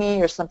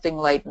creamy or something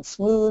light and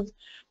smooth.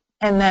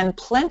 And then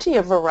plenty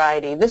of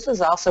variety. This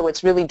is also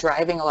what's really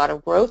driving a lot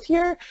of growth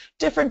here.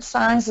 Different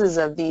sizes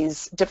of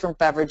these different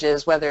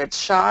beverages, whether it's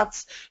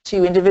shots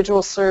to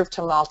individual serve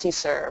to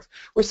multi-serve.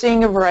 We're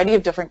seeing a variety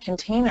of different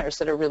containers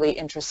that are really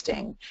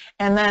interesting.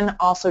 And then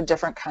also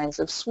different kinds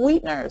of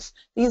sweeteners.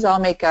 These all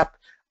make up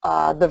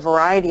the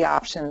variety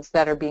options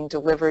that are being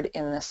delivered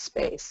in this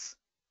space.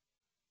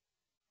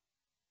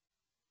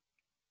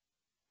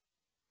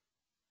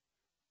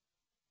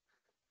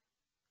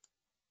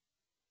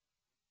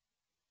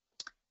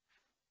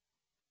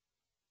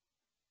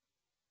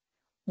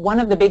 One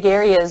of the big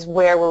areas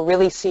where we're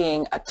really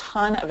seeing a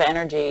ton of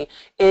energy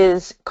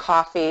is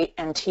coffee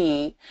and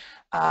tea.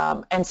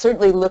 And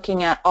certainly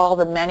looking at all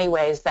the many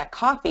ways that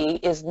coffee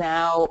is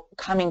now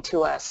coming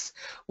to us.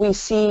 We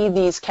see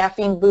these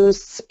caffeine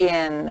boosts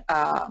in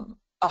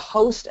a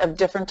host of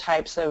different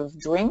types of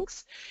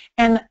drinks.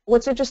 And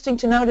what's interesting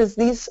to note is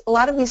a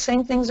lot of these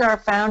same things are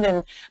found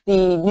in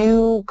the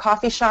new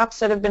coffee shops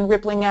that have been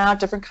rippling out,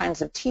 different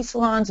kinds of tea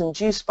salons and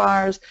juice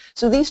bars.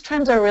 So these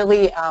trends are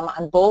really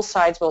on both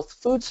sides, both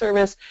food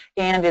service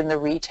and in the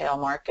retail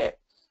market.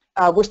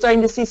 We're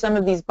starting to see some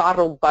of these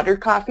bottled butter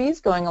coffees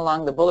going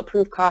along the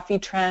bulletproof coffee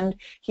trend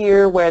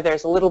here, where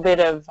there's a little bit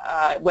of,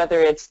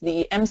 whether it's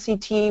the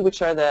MCT,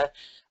 which are the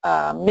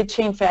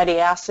mid-chain fatty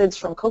acids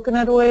from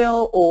coconut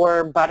oil,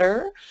 or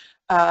butter,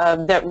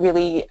 that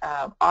really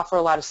offer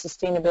a lot of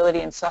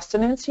sustainability and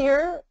sustenance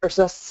here, or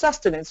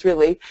sustenance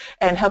really,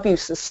 and help you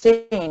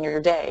sustain your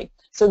day.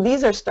 So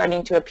these are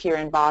starting to appear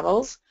in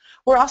bottles.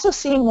 We're also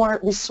seeing more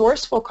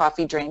resourceful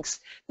coffee drinks.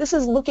 This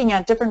is looking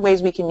at different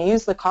ways we can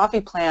use the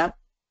coffee plant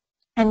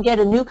and get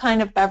a new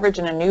kind of beverage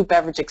and a new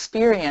beverage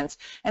experience.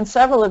 And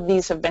several of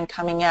these have been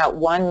coming out,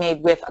 one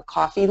made with a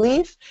coffee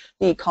leaf,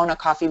 the Kona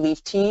coffee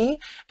leaf tea,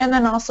 and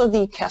then also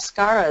the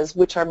cascaras,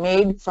 which are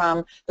made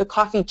from the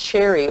coffee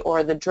cherry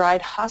or the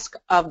dried husk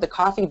of the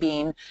coffee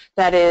bean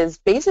that is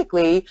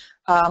basically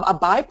a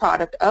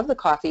byproduct of the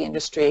coffee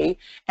industry,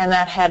 and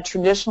that had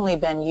traditionally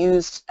been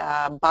used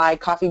by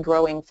coffee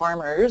growing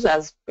farmers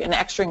as an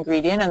extra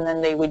ingredient, and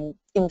then they would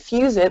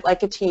infuse it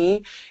like a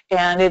tea,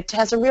 and it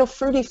has a real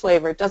fruity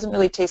flavor. It doesn't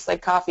really taste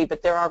like coffee,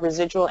 but there are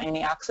residual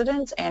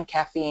antioxidants and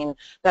caffeine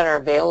that are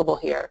available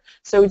here.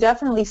 So we're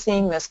definitely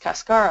seeing this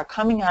cascara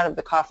coming out of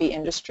the coffee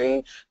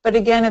industry, but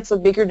again, it's a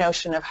bigger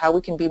notion of how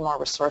we can be more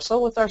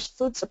resourceful with our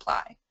food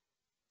supply.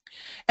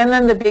 And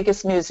then the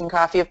biggest news in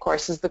coffee, of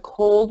course, is the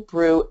cold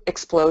brew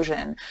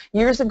explosion.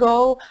 Years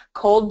ago,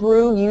 cold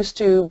brew used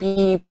to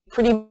be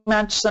pretty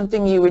much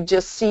something you would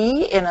just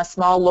see in a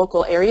small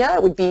local area.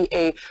 It would be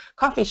a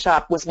coffee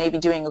shop was maybe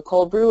doing a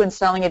cold brew and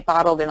selling it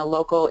bottled in a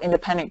local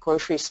independent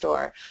grocery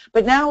store.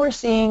 But now we're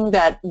seeing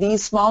that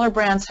these smaller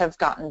brands have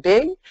gotten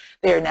big.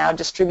 They are now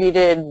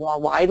distributed more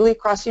widely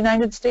across the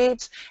United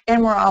States,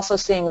 and we're also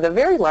seeing the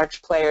very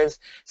large players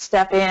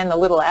step in a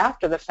little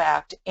after the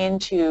fact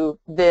into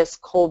this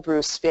cold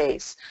brew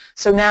space.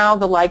 So now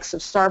the likes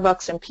of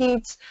Starbucks and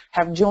Peet's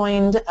have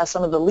joined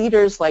some of the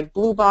leaders like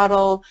Blue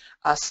Bottle,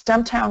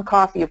 Stumptown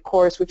Coffee, of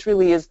course, which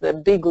really is the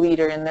big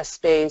leader in this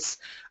space.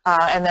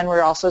 And then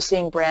we're also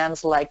seeing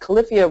brands like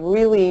Califia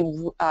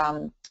really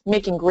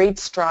making great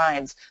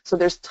strides. So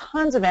there's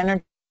tons of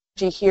energy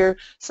here.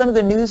 Some of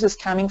the news is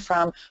coming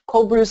from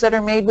cold brews that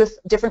are made with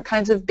different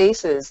kinds of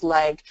bases,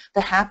 like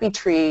the Happy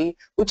Tree,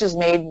 which is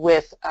made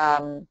with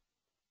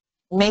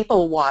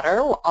maple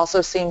water. We're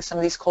also seeing some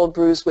of these cold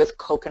brews with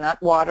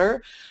coconut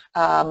water.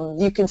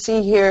 You can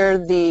see here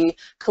the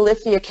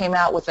Califia came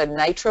out with a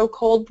nitro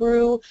cold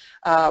brew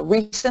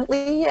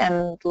recently,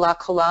 and La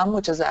Colombe,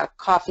 which is a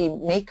coffee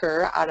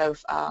maker out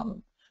of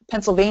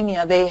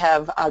Pennsylvania, they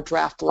have a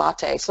draft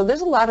latte. So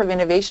there's a lot of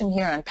innovation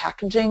here on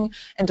packaging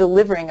and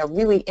delivering a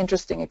really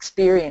interesting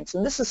experience.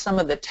 And this is some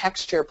of the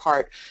texture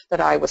part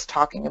that I was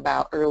talking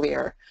about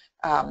earlier.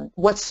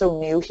 What's so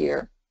new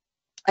here?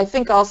 I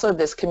think also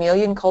this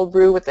Chameleon cold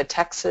brew with the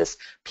Texas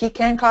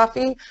pecan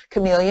coffee.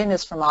 Chameleon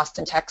is from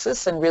Austin,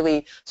 Texas, and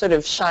really sort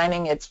of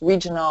shining its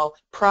regional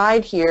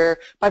pride here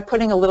by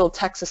putting a little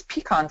Texas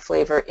pecan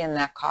flavor in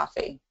that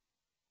coffee.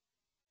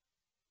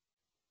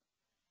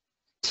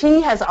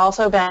 Tea has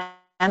also been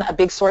a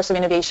big source of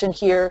innovation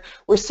here.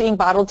 We're seeing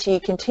bottled tea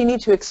continue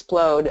to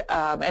explode,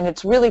 and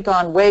it's really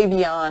gone way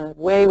beyond,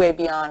 way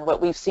beyond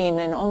what we've seen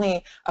in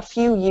only a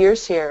few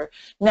years here.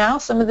 Now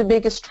some of the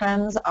biggest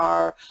trends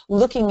are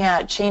looking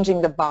at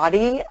changing the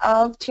body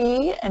of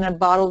tea in a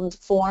bottled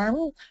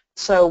form.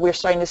 So we're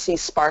starting to see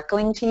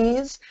sparkling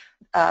teas,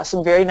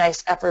 some very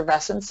nice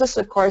effervescence. This,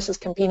 of course, is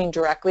competing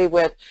directly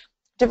with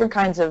different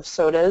kinds of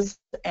sodas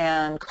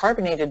and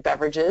carbonated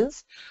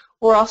beverages.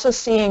 We're also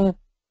seeing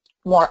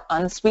more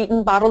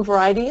unsweetened bottled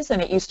varieties,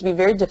 and it used to be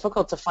very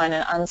difficult to find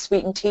an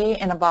unsweetened tea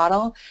in a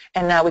bottle,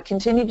 and now we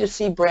continue to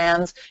see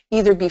brands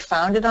either be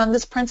founded on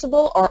this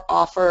principle or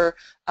offer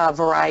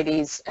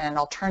varieties and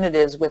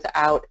alternatives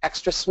without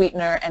extra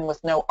sweetener and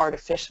with no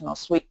artificial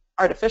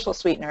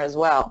sweetener as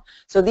well.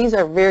 So these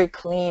are very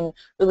clean,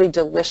 really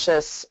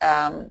delicious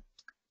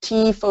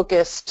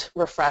tea-focused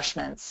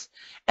refreshments.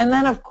 And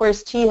then, of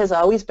course, tea has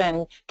always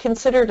been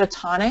considered a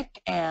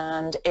tonic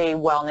and a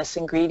wellness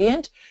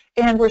ingredient.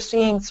 And we're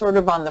seeing sort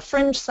of on the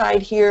fringe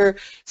side here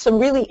some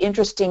really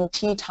interesting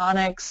tea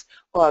tonics,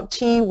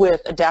 tea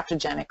with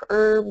adaptogenic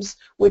herbs,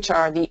 which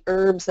are the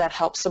herbs that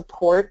help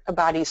support a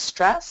body's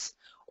stress,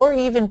 or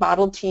even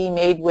bottled tea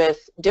made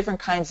with different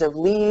kinds of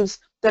leaves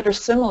that are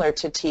similar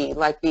to tea,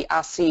 like the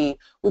asi,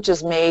 which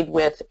is made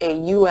with a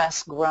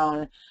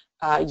U.S.-grown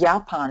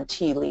yaupon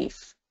tea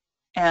leaf.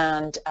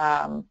 And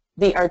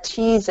the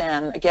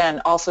artisan,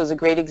 again, also is a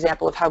great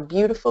example of how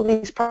beautiful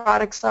these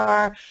products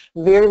are,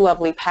 very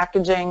lovely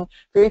packaging,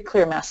 very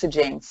clear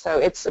messaging. So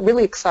it's a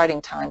really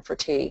exciting time for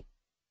tea.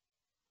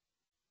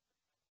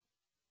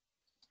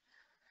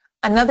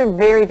 Another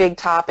very big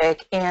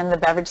topic in the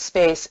beverage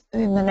space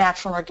in the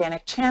natural and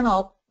organic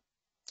channel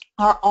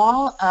are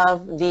all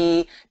of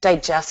the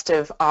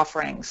digestive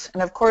offerings.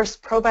 And of course,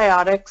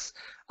 probiotics,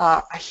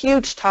 a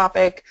huge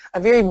topic, a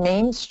very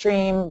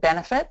mainstream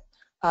benefit,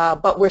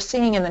 but we're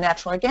seeing in the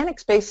natural organic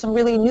space some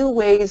really new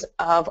ways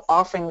of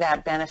offering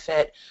that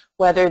benefit,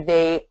 whether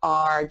they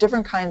are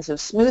different kinds of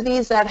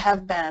smoothies that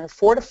have been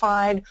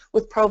fortified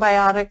with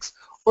probiotics,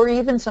 or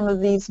even some of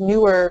these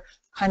newer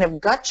kind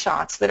of gut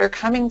shots that are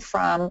coming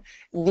from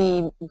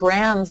the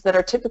brands that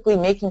are typically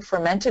making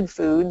fermented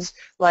foods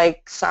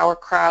like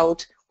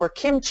sauerkraut or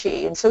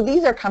kimchi. And so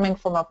these are coming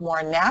from a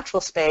more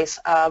natural space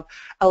of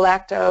a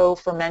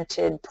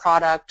lacto-fermented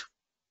product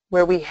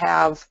where we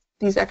have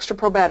these extra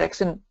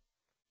probiotics. And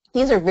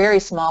these are very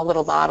small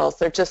little bottles.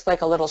 They're just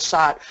like a little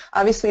shot.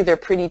 Obviously, they're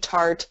pretty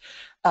tart,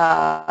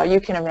 you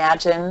can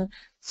imagine,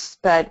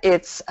 but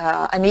it's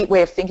a neat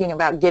way of thinking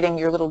about getting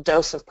your little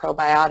dose of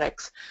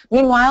probiotics.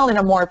 Meanwhile, in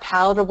a more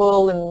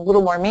palatable and a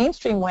little more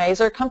mainstream ways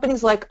are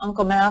companies like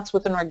Uncle Matt's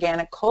with an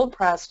organic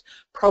cold-pressed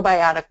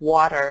probiotic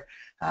water.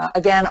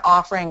 Again,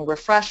 offering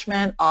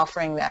refreshment,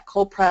 offering that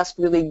cold-pressed,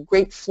 really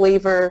great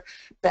flavor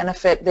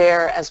benefit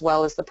there, as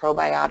well as the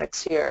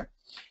probiotics here.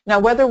 Now,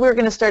 whether we're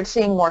going to start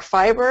seeing more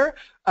fiber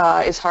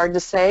is hard to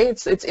say.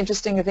 It's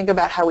interesting to think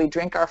about how we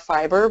drink our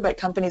fiber, but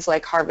companies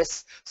like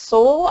Harvest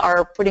Soul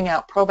are putting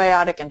out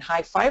probiotic and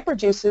high fiber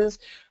juices,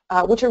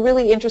 which are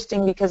really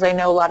interesting because I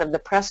know a lot of the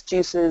pressed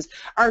juices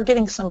are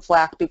getting some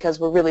flack because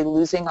we're really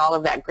losing all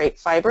of that great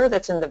fiber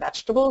that's in the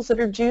vegetables that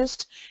are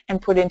juiced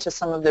and put into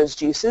some of those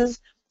juices.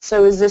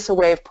 So is this a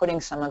way of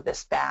putting some of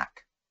this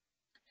back?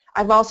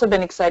 I've also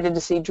been excited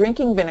to see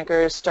drinking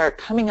vinegars start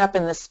coming up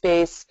in the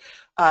space.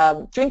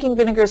 Drinking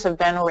vinegars have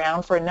been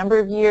around for a number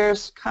of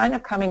years, kind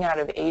of coming out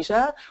of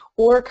Asia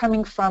or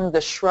coming from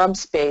the shrub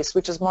space,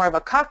 which is more of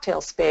a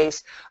cocktail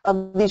space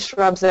of these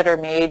shrubs that are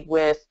made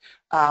with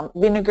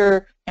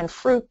vinegar and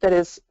fruit that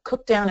is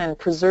cooked down and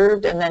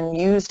preserved and then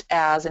used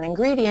as an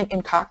ingredient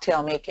in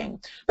cocktail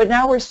making. But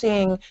now we're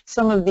seeing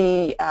some of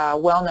the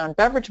well-known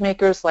beverage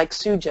makers like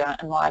Suja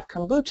and Live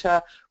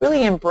Kombucha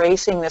really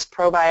embracing this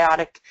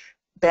probiotic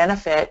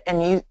benefit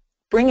and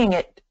bringing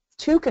it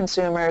to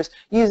consumers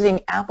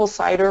using apple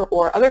cider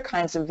or other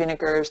kinds of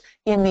vinegars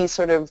in these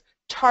sort of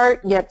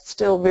tart yet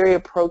still very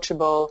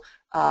approachable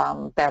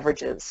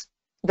beverages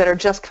that are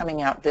just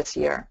coming out this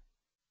year.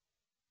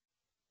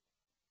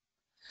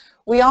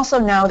 We also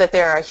know that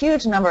there are a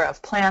huge number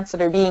of plants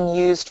that are being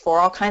used for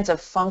all kinds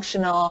of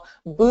functional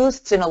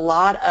boosts in a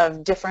lot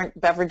of different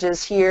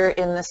beverages here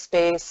in this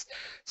space.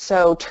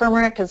 So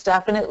turmeric has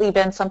definitely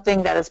been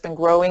something that has been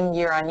growing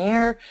year on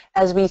year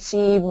as we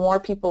see more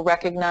people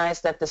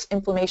recognize that this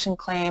inflammation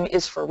claim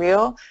is for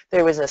real.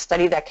 There was a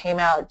study that came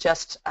out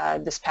just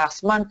this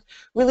past month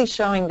really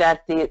showing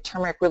that the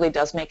turmeric really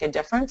does make a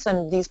difference,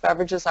 and these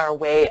beverages are a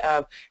way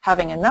of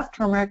having enough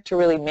turmeric to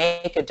really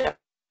make a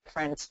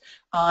difference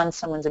on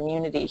someone's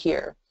immunity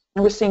here.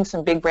 And we're seeing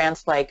some big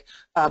brands like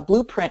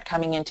Blueprint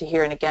coming into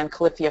here, and again,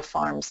 Califia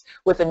Farms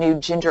with a new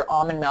ginger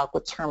almond milk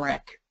with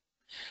turmeric.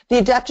 The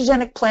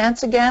adaptogenic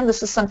plants, again,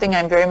 this is something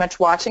I'm very much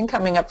watching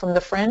coming up from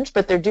the fringe,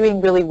 but they're doing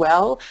really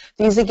well.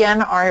 These,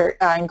 again, are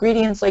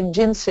ingredients like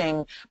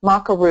ginseng,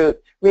 maca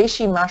root,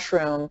 reishi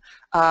mushroom,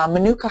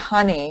 manuka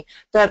honey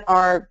that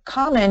are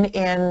common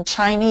in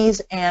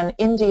Chinese and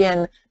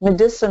Indian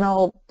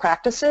medicinal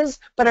practices,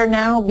 but are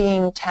now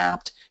being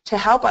tapped to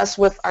help us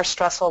with our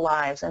stressful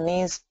lives, and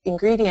these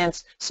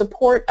ingredients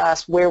support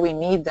us where we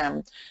need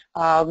them.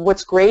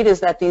 What's great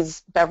is that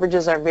these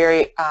beverages are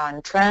very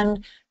on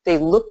trend, they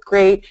look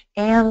great,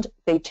 and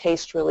they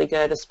taste really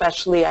good,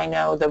 especially I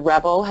know the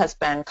Rebel has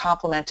been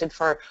complimented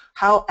for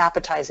how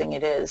appetizing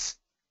it is.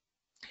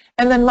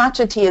 And then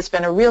matcha tea has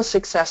been a real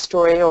success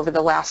story over the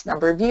last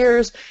number of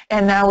years,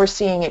 and now we're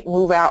seeing it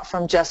move out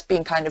from just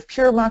being kind of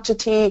pure matcha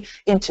tea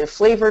into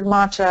flavored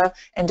matcha,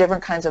 and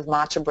different kinds of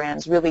matcha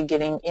brands really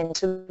getting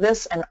into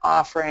this and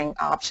offering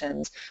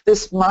options.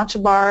 This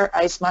matcha bar,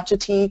 iced matcha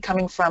tea,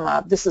 coming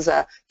from this is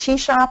a tea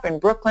shop in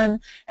Brooklyn,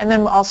 and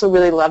then we also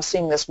really love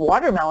seeing this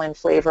watermelon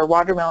flavor.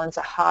 Watermelon's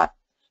a hot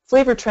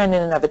flavor trend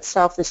in and of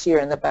itself this year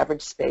in the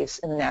beverage space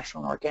in the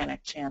natural and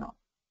organic channel.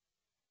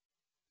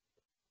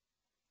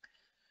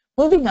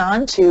 Moving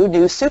on to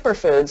new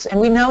superfoods, and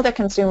we know that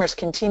consumers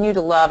continue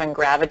to love and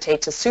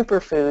gravitate to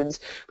superfoods.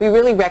 We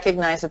really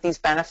recognize that these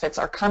benefits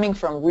are coming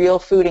from real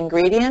food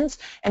ingredients,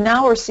 and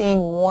now we're seeing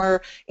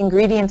more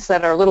ingredients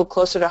that are a little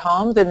closer to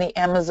home than the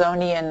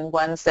Amazonian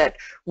ones that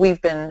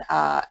we've been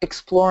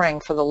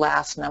exploring for the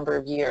last number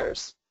of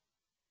years.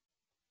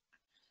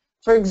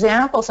 For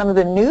example, some of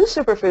the new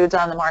superfoods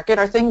on the market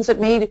are things that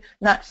may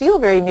not feel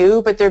very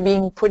new, but they're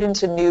being put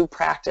into new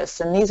practice.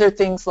 And these are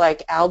things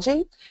like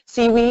algae,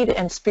 seaweed,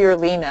 and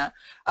spirulina,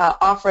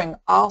 offering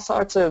all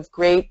sorts of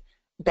great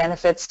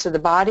benefits to the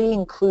body,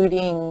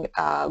 including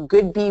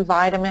good B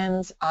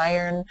vitamins,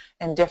 iron,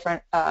 and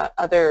different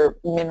other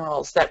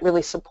minerals that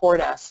really support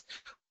us.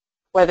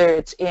 Whether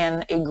it's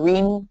in a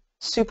green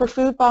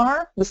superfood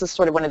bar, this is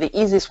sort of one of the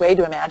easiest way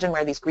to imagine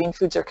where these green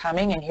foods are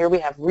coming, and here we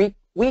have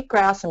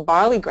wheatgrass and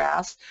barley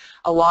grass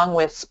along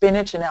with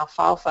spinach and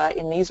alfalfa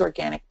in these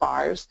organic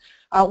bars.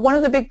 One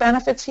of the big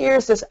benefits here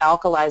is this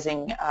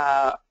alkalizing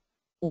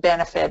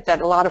benefit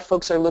that a lot of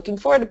folks are looking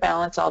for to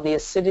balance all the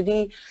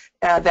acidity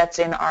that's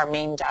in our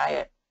main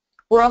diet.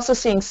 We're also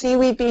seeing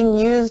seaweed being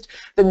used.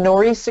 The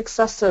nori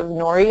success of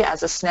nori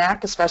as a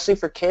snack, especially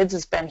for kids,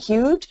 has been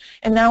huge.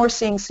 And now we're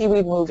seeing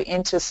seaweed move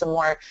into some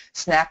more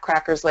snack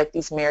crackers like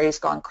these Mary's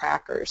Gone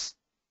crackers.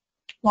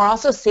 We're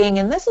also seeing,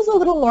 and this is a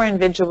little more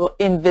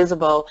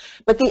invisible,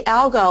 but the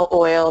algal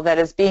oil that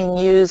is being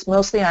used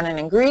mostly on an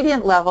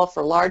ingredient level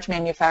for large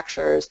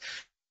manufacturers,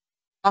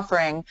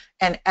 offering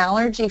an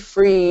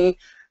allergy-free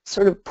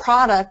sort of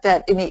product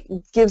that it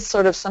gives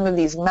sort of some of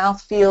these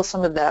mouthfeel,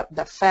 some of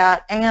the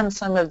fat, and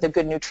some of the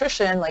good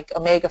nutrition like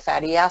omega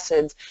fatty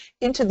acids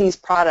into these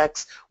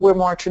products where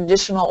more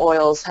traditional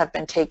oils have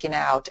been taken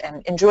out.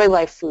 And Enjoy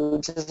Life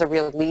Foods is a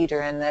real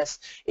leader in this,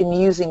 in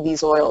using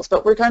these oils.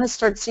 But we're going to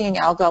start seeing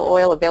algal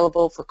oil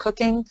available for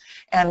cooking,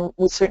 and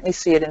we certainly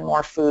see it in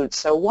more foods.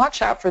 So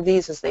watch out for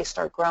these as they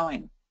start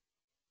growing.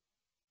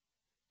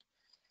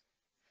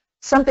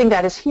 Something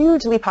that is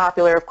hugely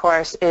popular, of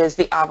course, is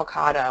the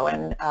avocado,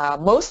 and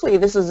mostly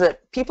this is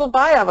people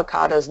buy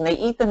avocados and they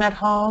eat them at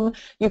home.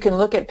 You can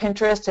look at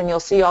Pinterest and you'll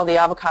see all the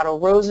avocado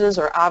roses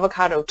or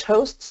avocado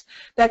toasts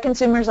that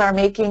consumers are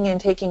making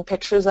and taking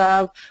pictures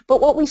of.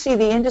 But what we see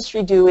the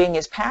industry doing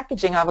is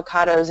packaging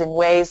avocados in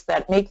ways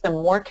that make them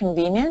more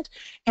convenient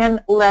and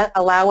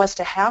allow us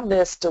to have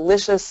this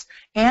delicious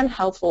and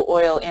healthful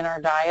oil in our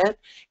diet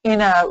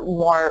in a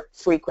more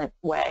frequent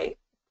way,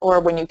 or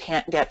when you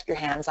can't get your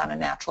hands on a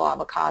natural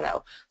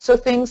avocado. So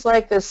things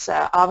like this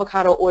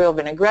avocado oil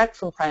vinaigrette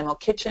from Primal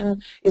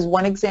Kitchen is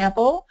one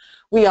example.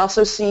 We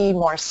also see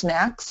more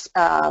snacks,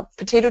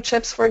 potato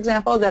chips, for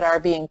example, that are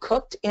being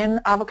cooked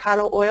in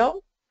avocado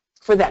oil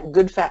for that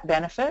good fat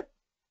benefit.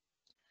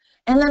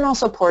 And then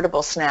also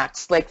portable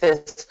snacks like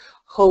this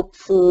Hope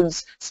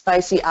Foods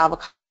spicy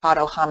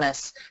avocado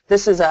hummus.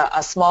 This is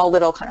a small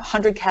little kind of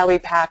 100-calorie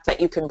pack that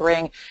you can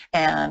bring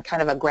and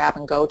kind of a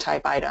grab-and-go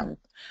type item.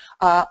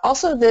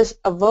 Also this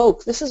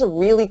Evoke, this is a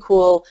really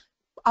cool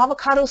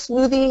avocado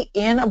smoothie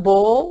in a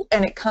bowl,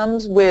 and it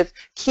comes with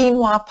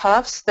quinoa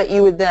puffs that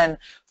you would then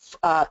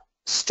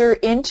stir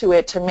into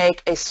it to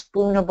make a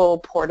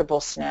spoonable portable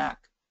snack.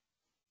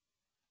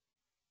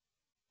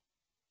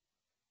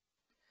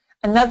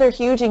 Another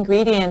huge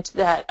ingredient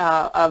that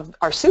of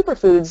our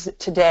superfoods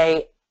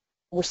today,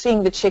 we're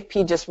seeing the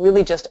chickpea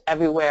just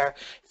everywhere.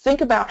 Think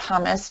about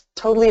hummus,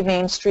 totally a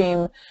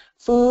mainstream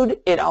food.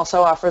 It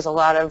also offers a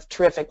lot of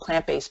terrific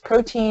plant-based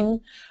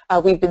protein.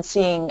 We've been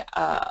seeing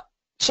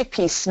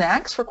chickpea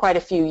snacks for quite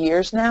a few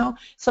years now.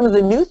 Some of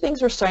the new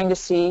things we're starting to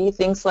see,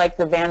 things like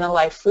the Vanna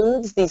Life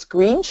Foods, these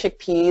green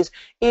chickpeas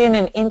in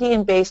an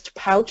Indian-based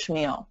pouch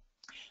meal.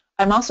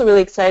 I'm also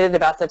really excited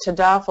about the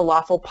Tada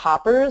falafel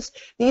poppers.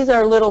 These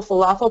are little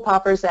falafel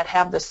poppers that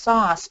have the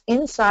sauce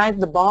inside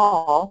the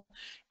ball.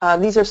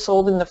 These are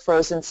sold in the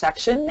frozen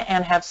section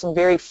and have some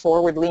very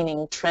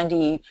forward-leaning,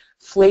 trendy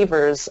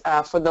flavors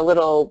for the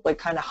little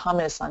kind of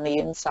hummus on the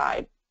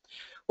inside.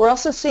 We're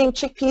also seeing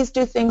chickpeas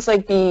do things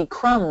like be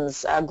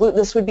crumbs.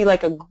 This would be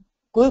like a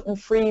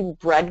gluten-free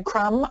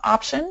breadcrumb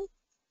option.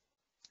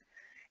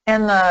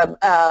 And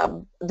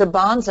the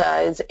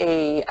banza is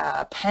a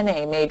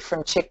penne made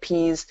from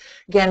chickpeas.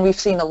 Again, we've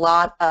seen a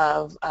lot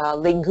of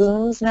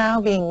legumes now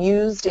being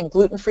used in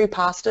gluten-free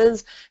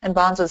pastas, and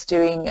banza's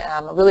doing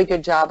a really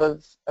good job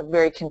of a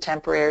very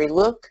contemporary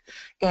look.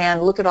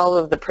 And look at all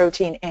of the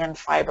protein and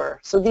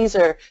fiber. So these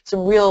are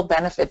some real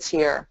benefits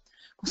here.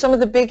 Some of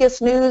the biggest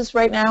news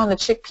right now in the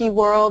chickpea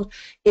world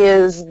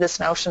is this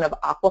notion of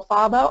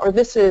aquafaba, or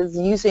this is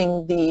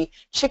using the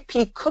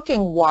chickpea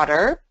cooking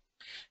water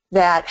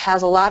that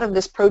has a lot of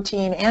this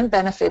protein and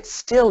benefits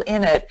still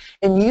in it,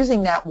 and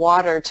using that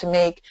water to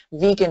make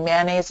vegan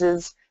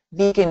mayonnaises,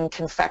 vegan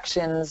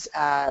confections,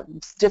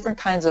 different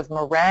kinds of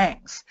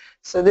meringues.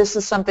 So this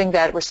is something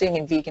that we're seeing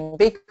in vegan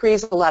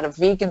bakeries. A lot of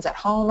vegans at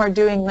home are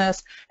doing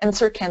this, and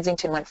Sir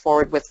Kensington went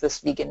forward with this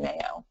vegan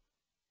mayo.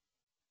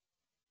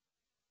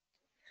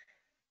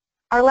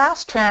 Our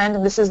last trend,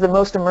 and this is the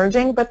most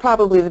emerging, but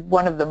probably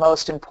one of the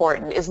most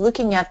important, is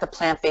looking at the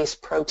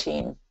plant-based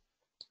protein.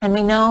 And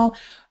we know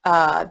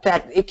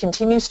that it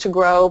continues to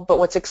grow, but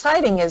what's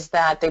exciting is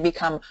that they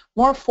become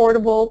more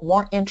affordable,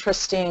 more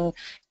interesting,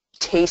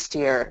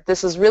 tastier.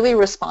 This is really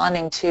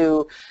responding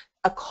to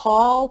a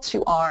call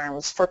to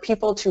arms for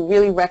people to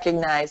really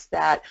recognize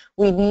that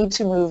we need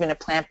to move in a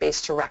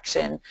plant-based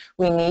direction.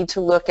 We need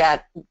to look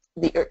at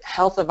the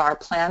health of our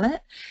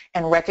planet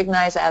and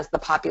recognize as the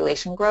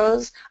population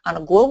grows on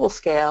a global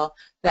scale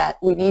that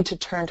we need to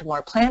turn to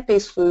more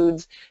plant-based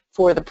foods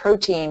for the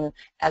protein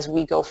as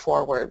we go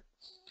forward.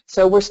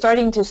 So we're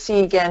starting to see,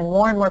 again,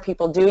 more and more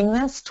people doing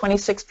this.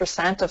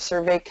 26% of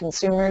surveyed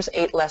consumers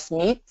ate less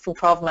meat from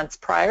 12 months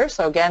prior.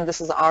 So again,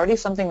 this is already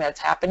something that's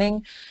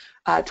happening.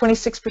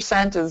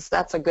 26%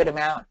 that's a good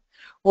amount.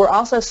 We're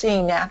also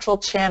seeing natural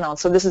channel.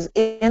 So this is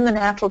in the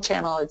natural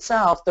channel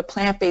itself. The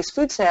plant-based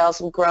food sales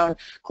have grown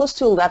close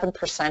to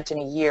 11% in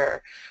a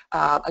year.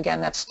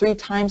 Again, that's 3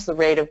 times the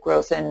rate of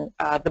growth in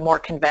the more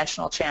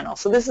conventional channel.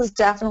 So this is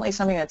definitely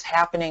something that's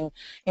happening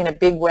in a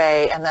big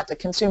way and that the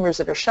consumers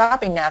that are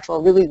shopping natural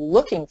are really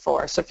looking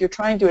for. So if you're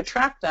trying to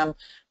attract them,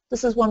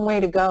 this is one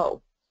way to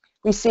go.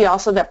 We see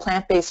also that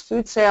plant-based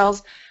food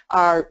sales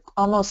are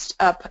almost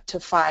up to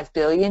 $5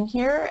 billion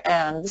here,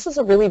 and this is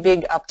a really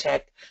big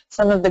uptick.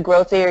 Some of the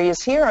growth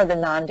areas here are the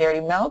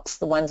non-dairy milks,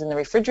 the ones in the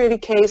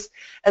refrigerated case,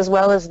 as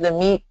well as the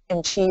meat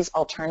and cheese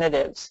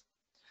alternatives.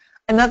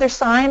 Another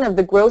sign of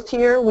the growth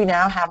here, we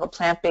now have a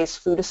plant-based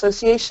food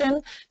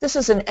association. This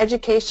is an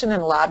education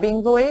and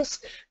lobbying voice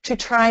to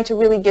try to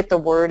really get the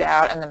word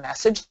out and the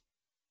message,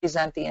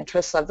 present the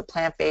interests of the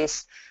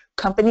plant-based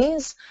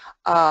companies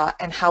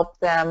and help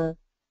them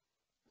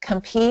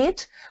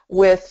compete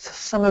with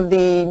some of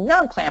the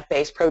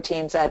non-plant-based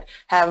proteins that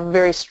have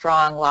very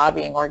strong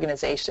lobbying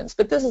organizations.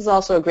 But this is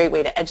also a great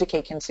way to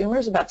educate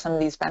consumers about some of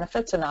these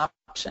benefits and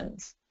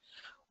options.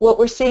 What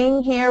we're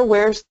seeing here,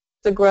 where's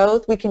the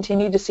growth? We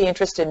continue to see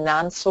interest in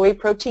non-soy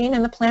protein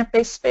in the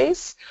plant-based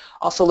space,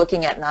 also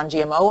looking at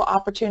non-GMO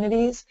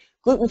opportunities,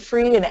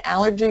 gluten-free and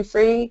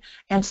allergy-free,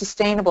 and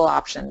sustainable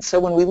options. So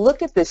when we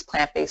look at these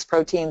plant-based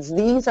proteins,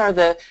 these are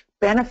the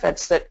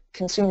benefits that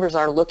consumers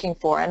are looking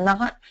for, and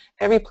not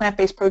every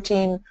plant-based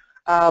protein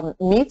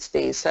meets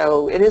these.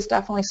 So it is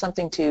definitely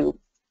something to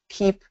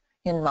keep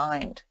in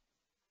mind.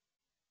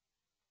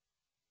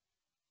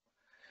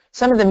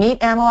 Some of the meat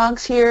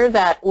analogs here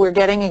that we're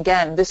getting,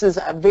 again, this is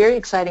a very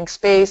exciting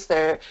space.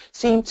 There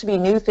seem to be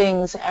new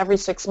things every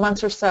 6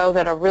 months or so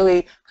that are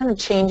really kind of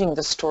changing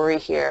the story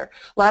here.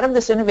 A lot of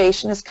this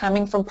innovation is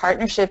coming from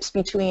partnerships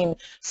between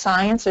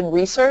science and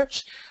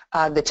research,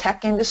 the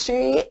tech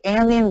industry,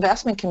 and the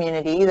investment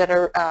community that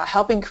are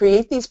helping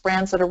create these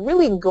brands that are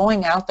really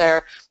going out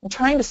there and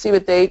trying to see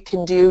what they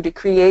can do to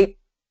create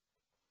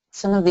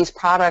some of these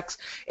products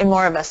in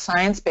more of a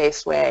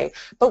science-based way.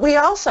 But we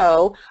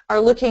also are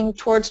looking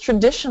towards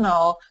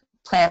traditional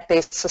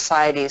plant-based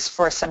societies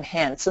for some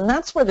hints, and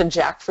that's where the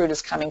jackfruit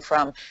is coming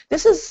from.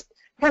 This is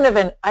kind of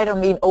an, I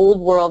don't mean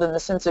old world in the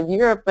sense of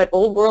Europe, but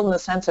old world in the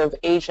sense of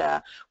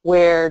Asia,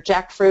 where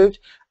jackfruit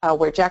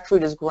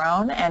is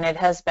grown, and it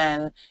has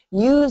been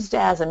used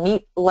as a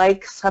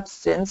meat-like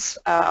substance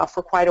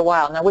for quite a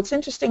while. Now what's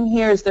interesting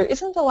here is there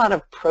isn't a lot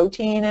of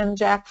protein in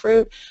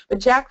jackfruit, but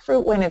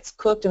jackfruit, when it's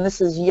cooked, and this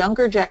is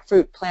younger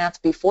jackfruit plants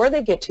before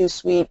they get too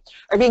sweet,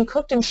 are being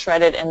cooked and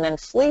shredded and then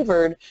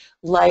flavored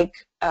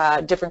like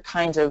different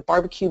kinds of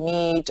barbecue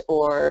meat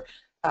or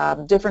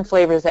different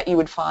flavors that you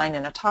would find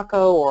in a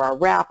taco or a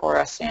wrap or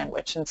a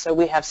sandwich. And so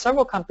we have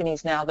several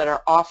companies now that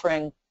are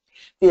offering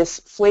this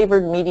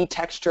flavored meaty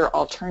texture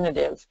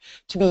alternative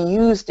to be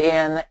used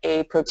in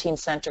a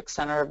protein-centric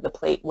center of the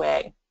plate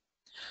way.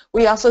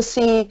 We also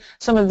see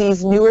some of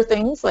these newer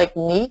things like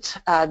meat.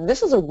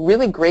 This is a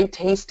really great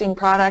tasting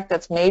product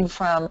that's made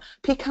from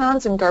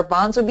pecans and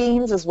garbanzo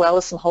beans as well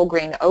as some whole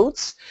grain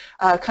oats,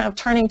 kind of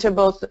turning to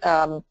both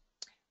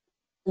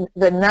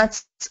the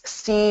nuts,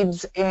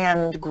 seeds,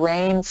 and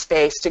grain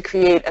space to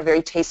create a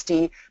very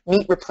tasty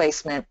meat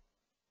replacement.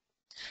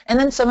 And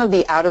then some of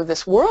the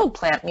out-of-this-world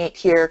plant meat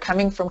here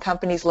coming from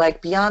companies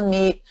like Beyond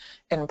Meat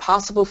and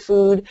Impossible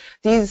Food.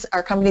 These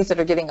are companies that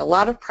are getting a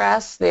lot of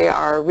press. They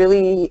are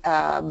really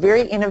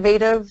very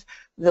innovative.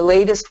 The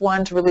latest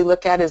one to really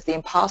look at is the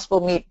Impossible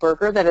Meat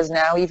Burger that is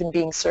now even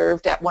being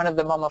served at one of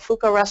the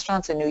Momofuku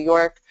restaurants in New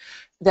York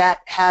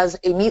that has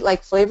a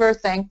meat-like flavor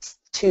thanks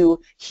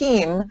to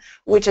heme,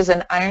 which is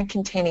an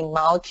iron-containing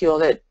molecule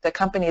that the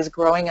company is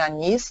growing on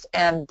yeast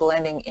and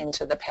blending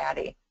into the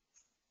patty.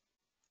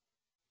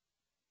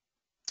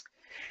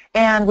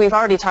 And we've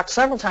already talked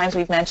several times,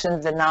 we've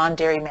mentioned the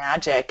non-dairy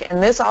magic,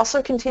 and this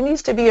also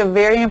continues to be a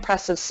very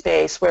impressive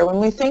space where when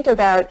we think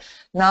about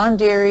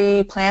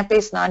non-dairy,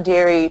 plant-based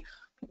non-dairy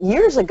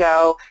years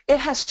ago, it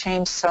has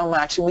changed so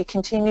much, and we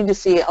continue to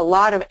see a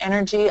lot of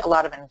energy, a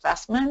lot of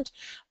investment,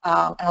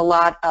 and a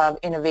lot of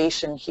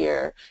innovation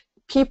here.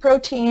 Pea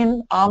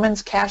protein,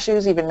 almonds,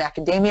 cashews, even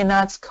macadamia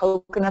nuts,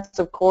 coconuts,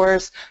 of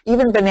course,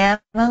 even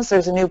bananas,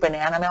 there's a new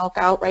banana milk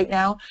out right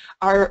now,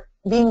 are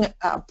being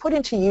put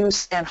into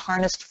use and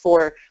harnessed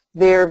for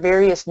their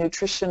various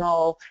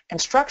nutritional and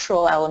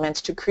structural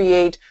elements to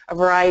create a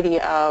variety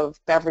of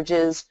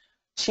beverages,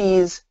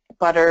 cheese,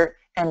 butter,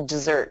 and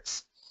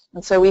desserts.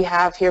 And so we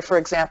have here, for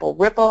example,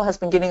 Ripple has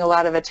been getting a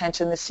lot of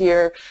attention this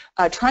year,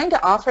 trying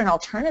to offer an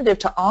alternative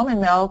to almond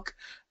milk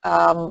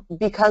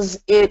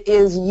because it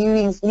is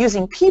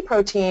using pea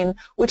protein,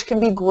 which can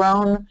be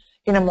grown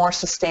in a more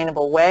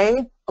sustainable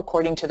way,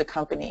 according to the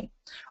company.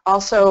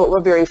 Also,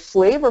 a very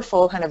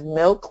flavorful kind of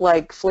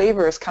milk-like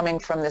flavor is coming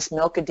from this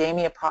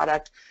milkadamia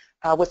product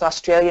with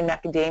Australian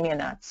macadamia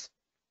nuts.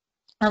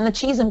 On the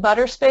cheese and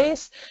butter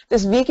space,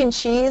 this vegan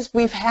cheese,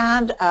 we've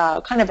had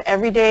kind of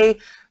everyday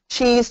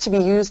cheese to be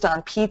used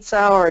on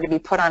pizza or to be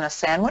put on a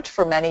sandwich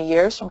for many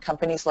years from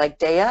companies like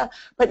Daiya,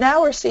 but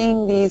now we're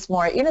seeing these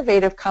more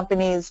innovative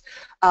companies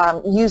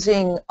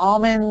using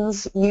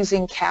almonds,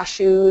 using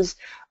cashews,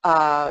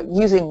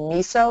 using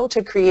miso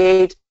to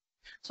create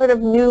sort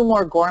of new,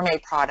 more gourmet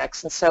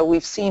products. And so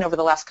we've seen over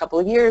the last couple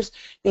of years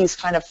these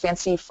kind of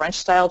fancy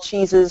French-style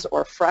cheeses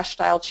or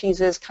fresh-style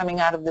cheeses coming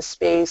out of this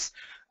space.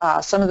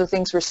 Some of the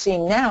things we're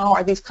seeing now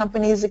are these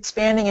companies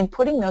expanding and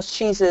putting those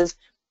cheeses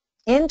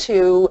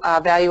into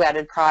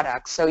value-added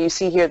products. So you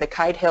see here the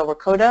Kite Hill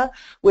Ricotta,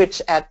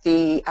 which at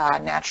the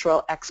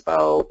Natural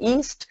Expo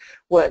East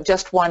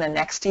just won a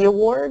Nexty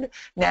Award,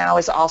 now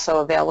is also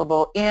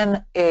available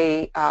in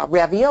a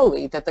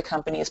ravioli that the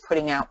company is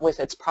putting out with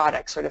its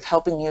products, sort of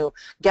helping you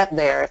get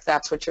there if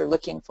that's what you're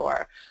looking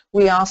for.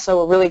 We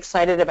also are really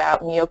excited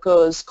about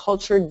Miyoko's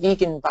cultured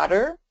vegan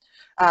butter.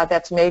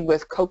 That's made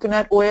with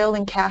coconut oil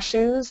and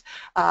cashews.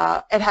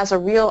 It has a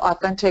real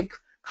authentic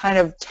kind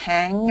of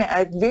tang,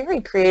 a very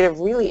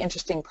creative, really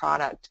interesting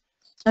product.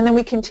 And then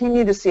we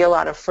continue to see a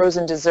lot of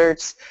frozen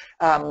desserts.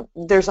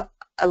 There's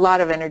a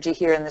lot of energy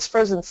here in this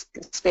frozen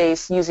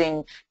space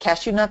using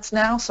cashew nuts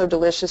now. So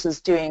Delicious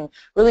is doing a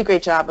really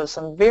great job of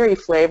some very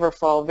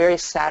flavorful, very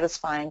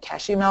satisfying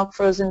cashew milk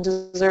frozen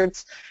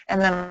desserts.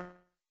 And then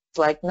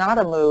like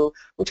Nadamu,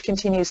 which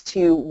continues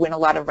to win a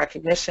lot of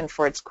recognition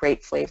for its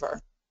great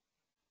flavor.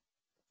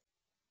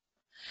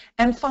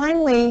 And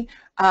finally,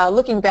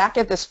 looking back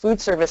at this food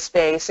service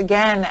space,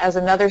 again, as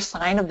another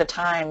sign of the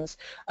times,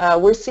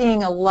 we're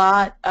seeing a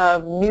lot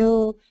of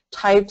new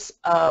types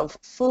of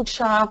food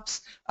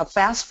shops, of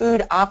fast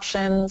food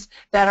options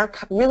that are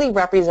really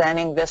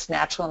representing this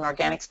natural and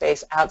organic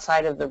space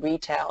outside of the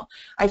retail.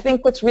 I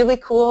think what's really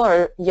cool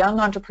are young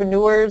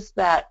entrepreneurs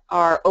that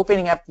are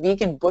opening up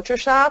vegan butcher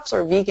shops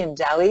or vegan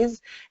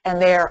delis,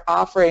 and they're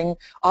offering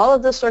all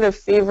of the sort of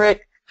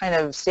favorite kind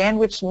of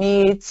sandwich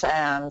meats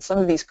and some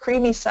of these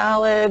creamy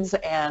salads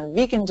and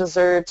vegan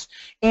desserts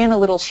in a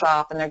little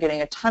shop, and they're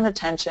getting a ton of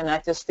attention. I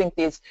just think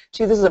this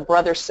is a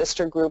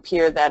brother-sister group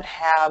here that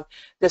have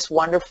this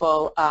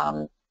wonderful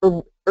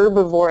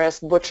herbivorous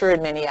butcher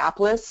in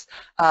Minneapolis.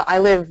 I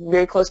live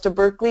very close to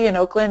Berkeley in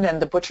Oakland, and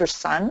the Butcher's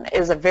Son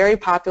is a very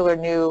popular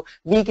new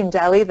vegan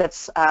deli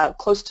that's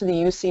close to the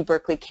UC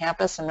Berkeley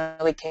campus and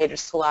really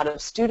caters to a lot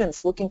of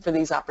students looking for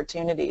these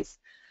opportunities.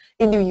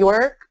 In New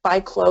York, By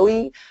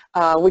Chloe,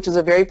 which is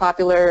a very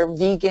popular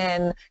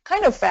vegan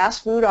kind of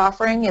fast food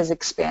offering, is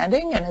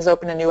expanding and has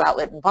opened a new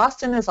outlet in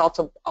Boston, is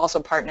also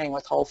partnering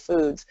with Whole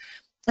Foods.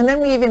 And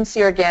then we even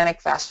see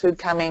organic fast food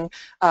coming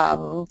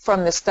from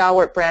the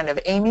stalwart brand of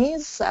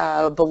Amy's,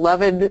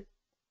 beloved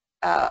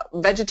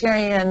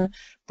vegetarian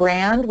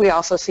brand. We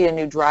also see a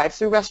new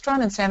drive-through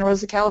restaurant in Santa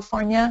Rosa,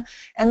 California.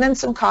 And then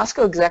some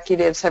Costco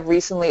executives have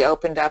recently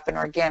opened up an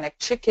organic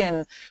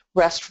chicken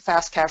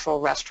fast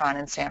casual restaurant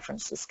in San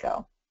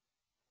Francisco.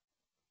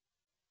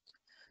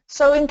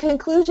 So in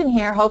conclusion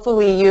here,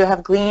 hopefully you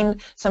have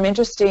gleaned some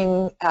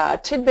interesting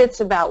tidbits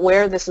about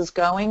where this is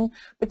going.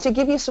 But to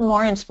give you some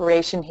more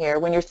inspiration here,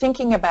 when you're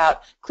thinking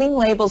about clean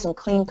labels and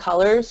clean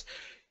colors,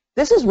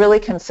 this is really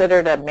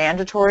considered a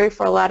mandatory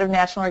for a lot of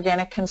natural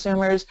organic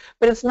consumers,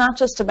 but it's not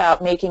just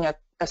about making a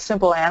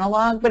simple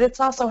analog, but it's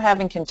also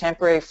having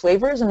contemporary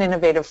flavors and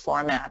innovative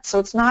formats. So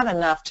it's not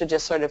enough to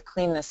just sort of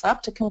clean this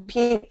up to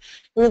compete.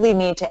 You really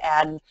need to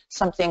add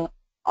something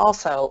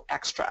also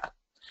extra.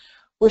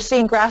 We're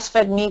seeing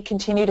grass-fed meat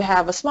continue to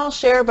have a small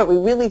share, but we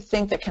really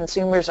think that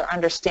consumers are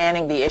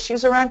understanding the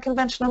issues around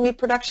conventional meat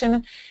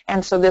production,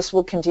 and so this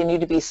will continue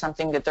to be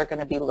something that they're going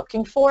to be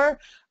looking for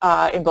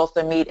in both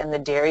the meat and the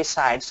dairy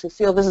side. So we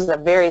feel this is a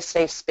very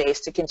safe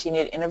space to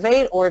continue to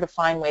innovate or to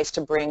find ways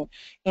to bring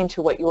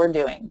into what you're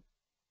doing.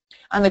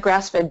 On the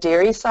grass-fed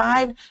dairy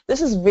side,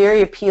 this is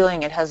very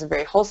appealing. It has a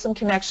very wholesome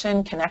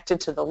connection, connected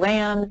to the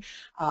land.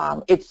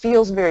 It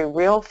feels very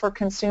real for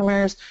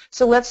consumers.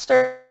 So let's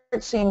start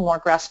seeing more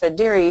grass-fed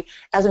dairy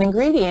as an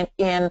ingredient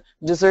in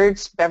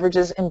desserts,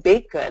 beverages, and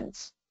baked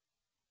goods.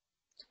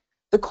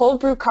 The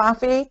cold brew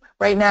coffee,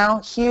 right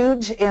now,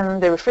 huge in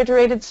the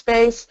refrigerated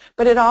space,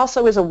 but it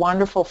also is a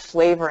wonderful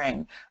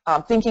flavoring.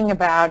 Thinking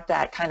about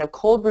that kind of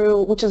cold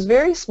brew, which is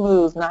very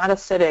smooth, not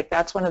acidic,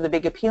 that's one of the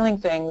big appealing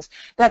things.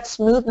 That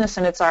smoothness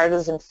and its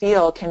artisan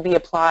feel can be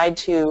applied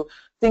to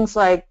things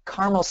like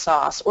caramel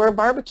sauce or a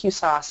barbecue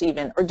sauce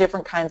even, or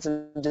different kinds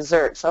of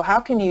desserts. So how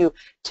can you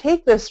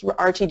take this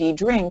RTD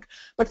drink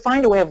but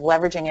find a way of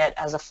leveraging it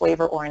as a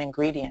flavor or an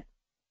ingredient?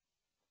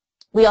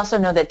 We also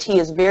know that tea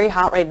is very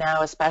hot right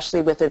now,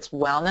 especially with its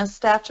wellness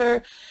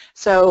stature.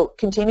 So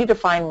continue to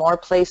find more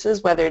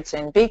places, whether it's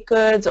in baked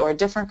goods or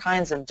different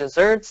kinds of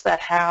desserts that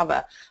have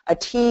a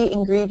tea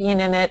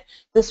ingredient in it.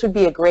 This would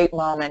be a great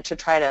moment to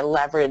try to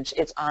leverage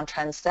its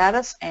on-trend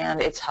status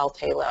and its health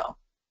halo.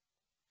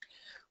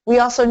 We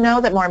also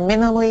know that more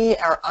minimally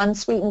or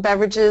unsweetened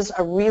beverages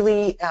are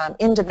really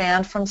in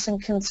demand from some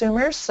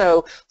consumers,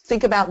 so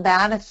think about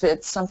that if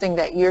it's something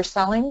that you're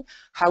selling,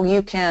 how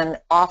you can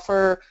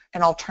offer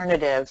an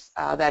alternative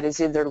that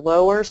is either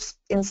lower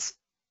in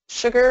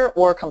sugar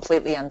or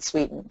completely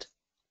unsweetened.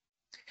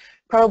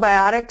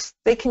 Probiotics,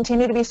 they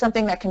continue to be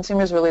something that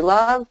consumers really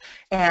love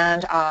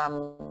and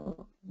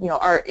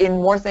are in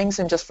more things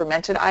than just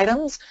fermented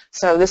items.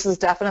 So this is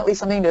definitely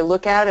something to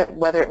look at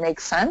whether it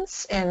makes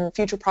sense in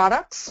future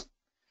products.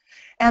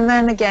 And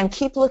then again,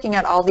 keep looking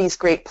at all these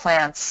great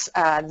plants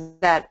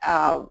that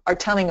are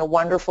telling a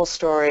wonderful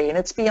story. And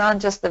it's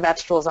beyond just the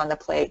vegetables on the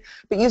plate,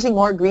 but using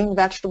more green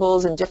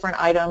vegetables in different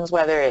items,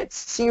 whether it's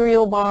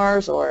cereal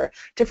bars or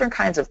different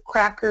kinds of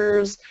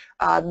crackers.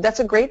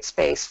 That's a great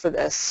space for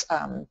this.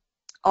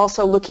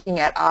 Also looking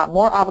at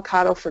more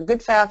avocado for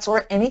good fats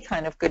or any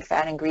kind of good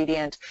fat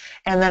ingredient.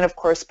 And then, of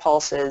course,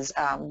 pulses.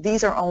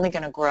 These are only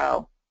going to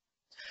grow.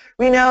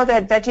 We know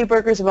that veggie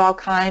burgers of all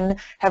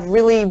kinds have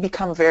really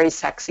become very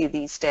sexy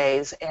these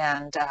days.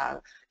 And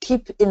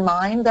keep in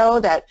mind, though,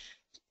 that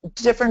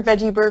different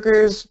veggie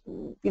burgers,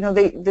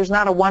 there's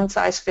not a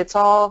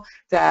one-size-fits-all,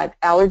 that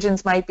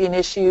allergens might be an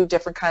issue,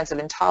 different kinds of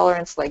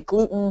intolerance like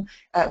gluten.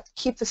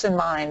 Keep this in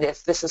mind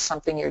if this is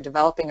something you're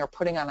developing or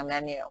putting on a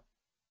menu.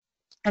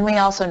 And we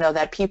also know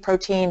that pea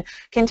protein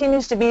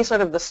continues to be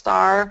sort of the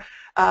star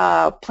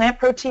plant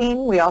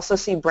protein. We also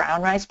see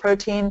brown rice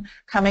protein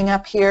coming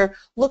up here.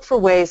 Look for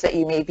ways that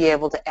you may be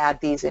able to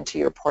add these into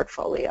your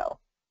portfolio.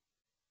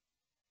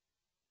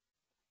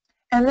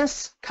 And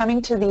this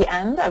coming to the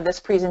end of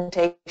this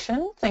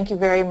presentation. Thank you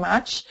very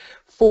much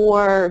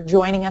for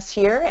joining us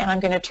here, and I'm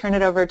going to turn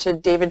it over to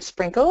David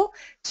Sprinkle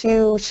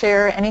to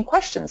share any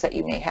questions that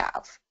you may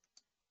have.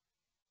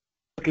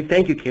 Okay,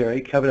 thank you,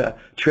 Carrie. Covered a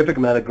terrific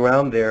amount of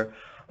ground there.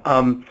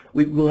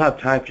 We will have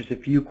time for just a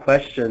few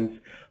questions.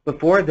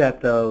 Before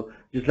that, though,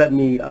 just let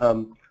me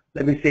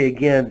say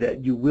again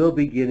that you will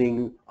be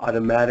getting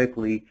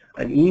automatically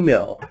an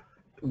email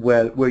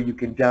where you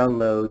can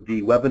download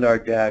the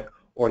webinar deck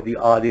or the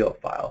audio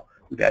file.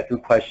 We've had some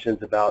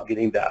questions about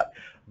getting that,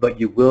 but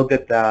you will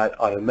get that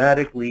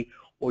automatically,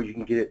 or you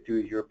can get it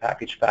through your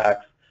package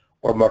fax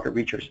or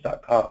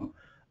marketresearch.com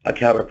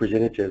account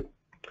representative.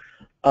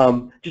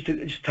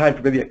 Just time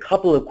for maybe a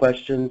couple of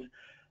questions.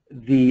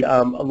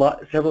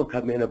 Several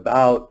come in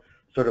about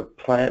sort of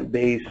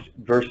plant-based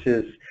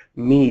versus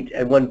meat,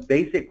 and one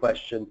basic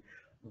question: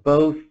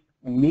 both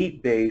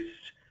meat-based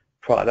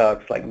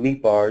products like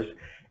meat bars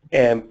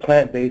and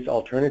plant-based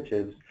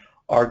alternatives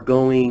are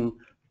going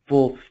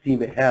full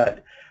steam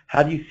ahead.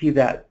 How do you see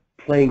that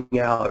playing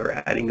out or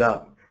adding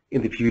up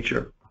in the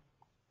future?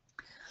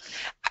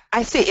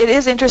 I see. It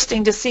is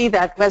interesting to see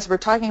that as we're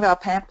talking about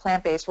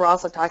plant-based, we're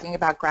also talking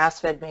about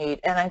grass-fed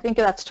meat, and I think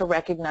that's to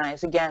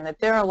recognize, again, that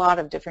there are a lot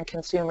of different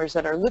consumers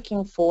that are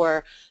looking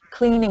for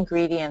clean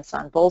ingredients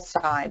on both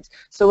sides.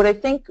 So what I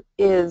think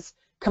is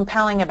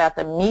compelling about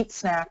the meat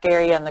snack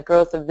area and the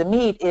growth of the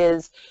meat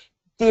is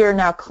there are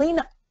now clean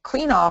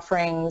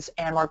offerings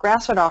and more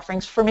grass-fed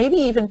offerings for maybe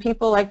even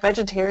people like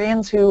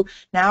vegetarians who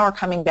now are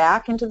coming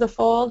back into the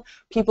fold.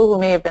 People who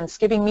may have been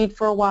skipping meat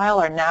for a while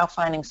are now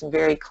finding some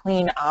very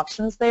clean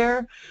options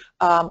there.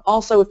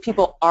 Also, if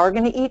people are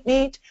going to eat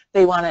meat,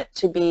 they want it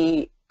to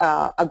be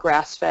a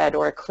grass-fed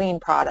or a clean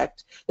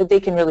product that they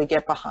can really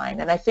get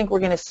behind. And I think we're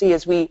going to see,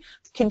 as we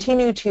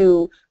continue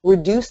to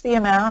reduce the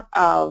amount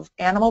of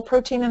animal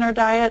protein in our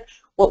diet,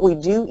 what we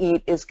do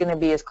eat is going to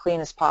be as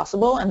clean as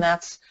possible, and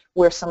that's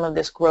where some of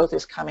this growth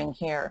is coming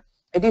here.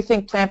 I do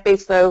think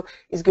plant-based, though,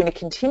 is going to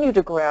continue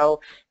to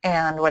grow,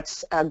 and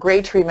what's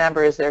great to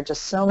remember is there are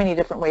just so many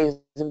different ways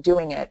of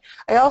doing it.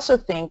 I also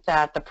think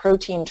that the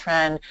protein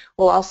trend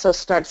will also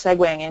start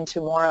segueing into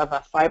more of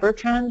a fiber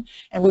trend,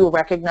 and we will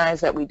recognize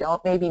that we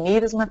don't maybe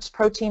need as much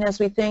protein as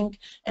we think,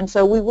 and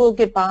so we will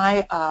get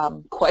by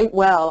quite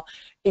well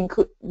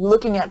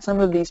looking at some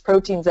of these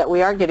proteins that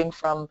we are getting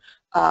from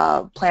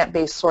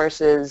plant-based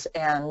sources,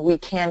 and we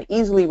can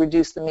easily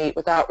reduce the meat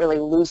without really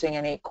losing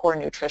any core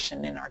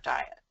nutrition in our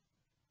diet.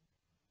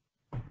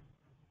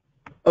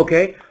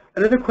 Okay,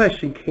 another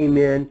question came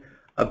in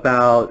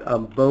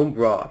about bone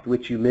broth,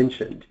 which you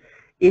mentioned.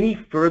 Any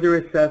further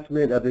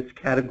assessment of this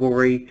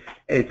category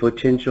and its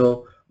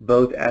potential,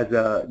 both as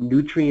a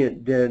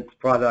nutrient-dense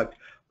product,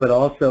 but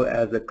also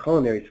as a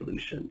culinary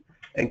solution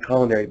and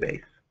culinary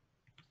base?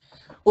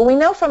 Well, we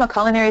know from a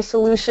culinary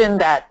solution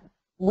that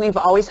we've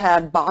always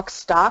had box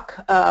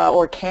stock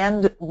or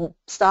canned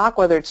stock,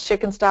 whether it's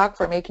chicken stock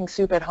for making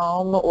soup at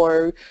home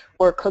or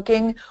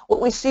cooking.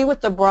 What we see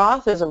with the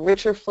broth is a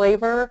richer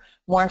flavor,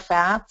 more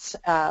fats,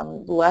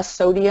 less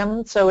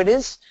sodium, so it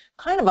is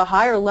kind of a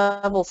higher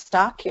level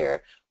stock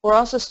here. We're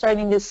also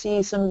starting to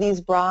see some of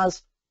these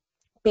broths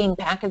being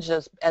packaged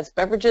as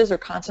beverages or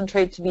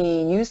concentrate to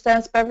be used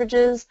as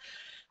beverages.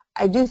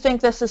 I do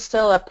think this is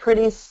still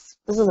this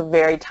is a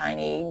very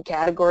tiny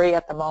category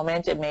at the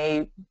moment. It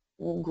may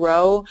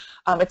grow.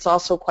 It's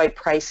also quite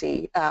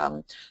pricey.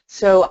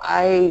 So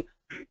I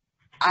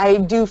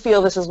do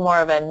feel this is more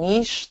of a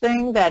niche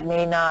thing that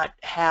may not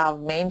have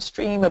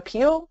mainstream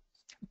appeal,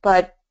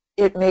 but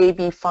it may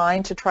be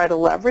fine to try to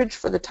leverage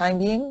for the time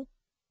being,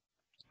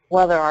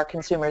 whether our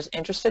consumers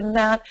interested in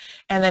that,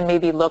 and then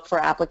maybe look for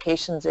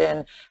applications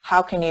in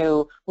how can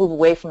you move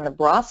away from the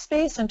broth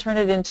space and turn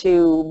it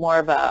into more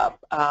of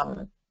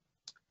a,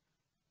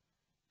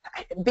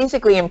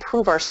 basically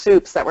improve our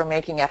soups that we're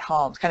making at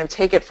home, kind of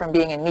take it from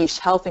being a niche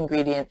health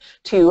ingredient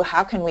to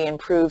how can we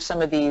improve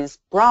some of these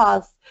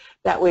broths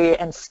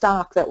and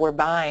stock that we're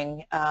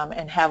buying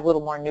and have a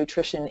little more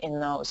nutrition in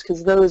those,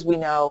 because those we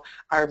know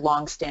are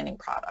long-standing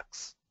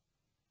products.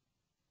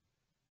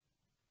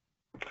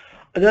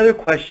 Another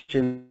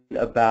question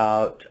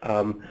about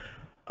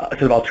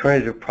sort of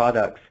alternative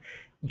products.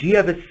 Do you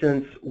have a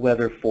sense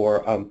whether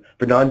for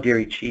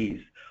non-dairy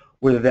cheese,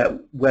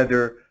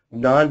 whether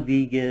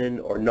non-vegan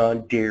or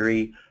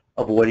non-dairy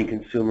avoiding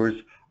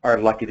consumers are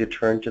likely to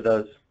turn to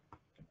those?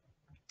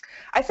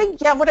 I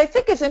think, yeah, what I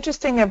think is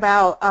interesting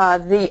about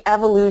the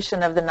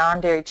evolution of the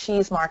non-dairy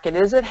cheese market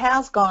is it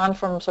has gone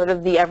from sort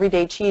of the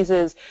everyday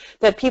cheeses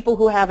that people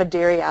who have a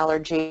dairy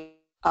allergy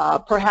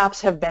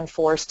perhaps have been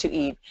forced to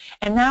eat.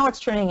 And now it's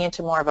turning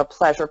into more of a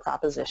pleasure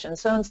proposition.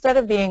 So instead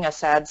of being a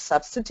sad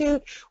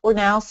substitute, we're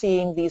now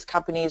seeing these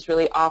companies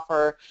really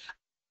offer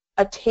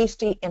a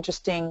tasty,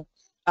 interesting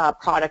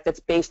product that's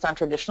based on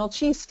traditional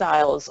cheese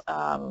styles.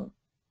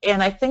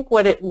 And I think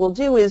what it will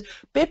do is,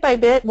 bit by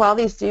bit, while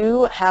these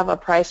do have a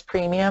price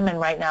premium, and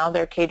right now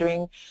they're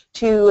catering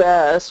to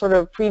a sort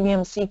of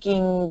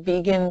premium-seeking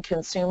vegan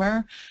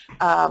consumer,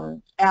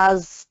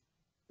 as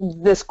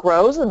this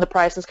grows and the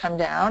prices come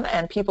down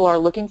and people are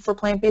looking for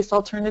plant-based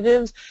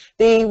alternatives,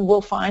 they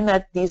will find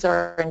that these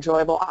are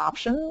enjoyable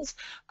options.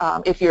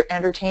 If you're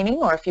entertaining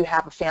or if you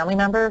have a family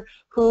member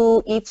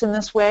who eats in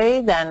this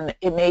way, then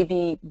it may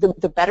be,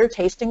 the better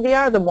tasting they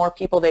are, the more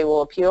people they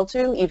will appeal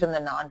to, even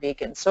the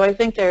non-vegans. So I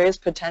think there is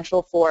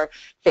potential for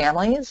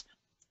families,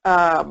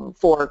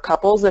 for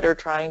couples that are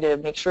trying to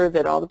make sure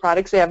that all the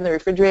products they have in the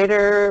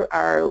refrigerator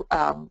are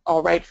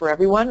all right for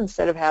everyone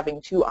instead of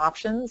having two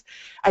options.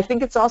 I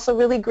think it's also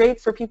really great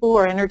for people who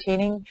are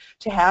entertaining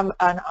to have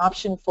an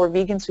option for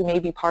vegans who may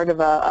be part of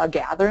a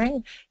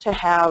gathering to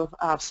have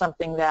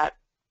something that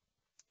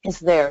is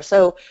there.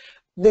 So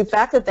the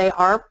fact that they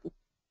are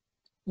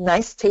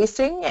nice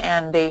tasting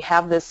and they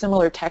have the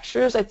similar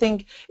textures, I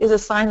think, is a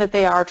sign that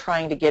they are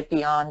trying to get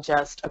beyond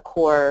just a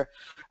core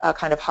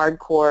kind of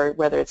hardcore,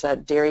 whether it's a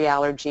dairy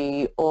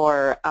allergy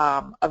or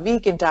a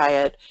vegan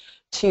diet,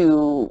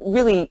 to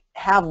really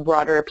have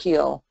broader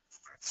appeal.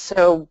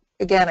 So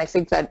again, I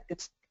think that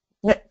it's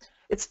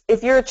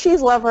if you're a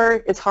cheese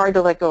lover, it's hard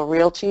to let go of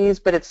real cheese,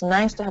 but it's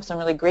nice to have some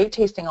really great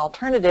tasting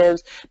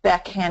alternatives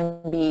that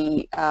can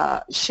be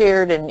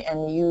shared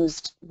and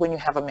used when you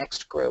have a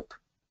mixed group.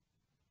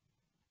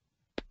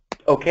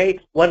 Okay,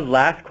 one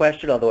last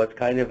question, although it's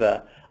kind of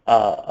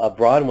a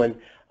broad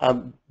one.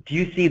 Do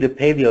you see the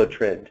paleo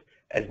trend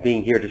as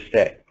being here to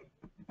stay?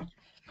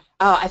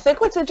 I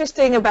think what's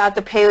interesting about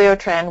the paleo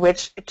trend,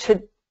 which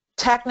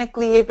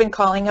technically I've been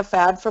calling a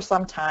fad for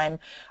some time,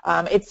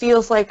 it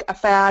feels like a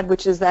fad,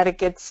 which is that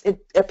it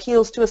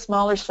appeals to a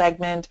smaller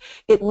segment,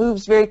 it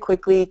moves very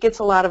quickly, it gets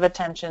a lot of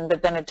attention,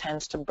 but then it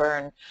tends to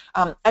burn.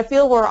 I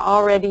feel we're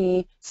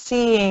already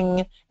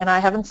seeing, and I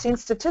haven't seen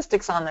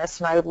statistics on this,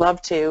 and I would love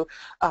to,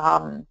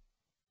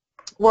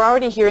 we're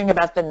already hearing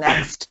about the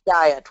next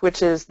diet,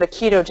 which is the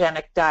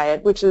ketogenic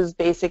diet, which is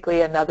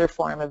basically another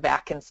form of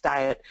Atkins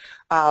diet.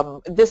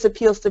 This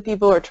appeals to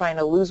people who are trying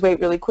to lose weight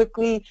really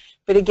quickly,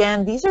 but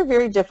again, these are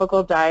very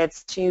difficult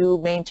diets to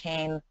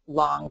maintain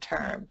long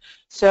term.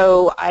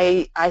 So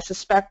I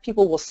suspect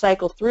people will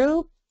cycle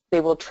through.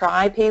 They will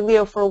try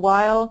paleo for a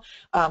while.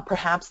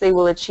 Perhaps they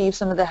will achieve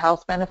some of the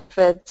health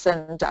benefits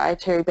and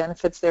dietary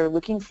benefits they're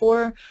looking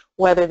for.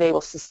 Whether they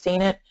will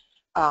sustain it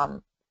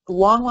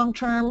long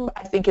term,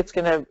 I think it's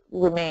going to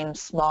remain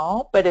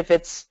small, but if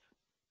it's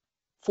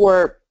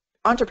for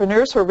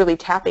entrepreneurs who are really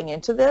tapping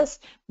into this,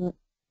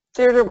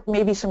 there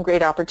may be some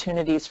great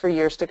opportunities for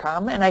years to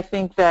come. And I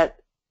think that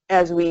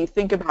as we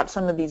think about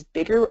some of these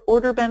bigger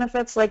order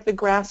benefits like the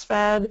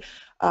grass-fed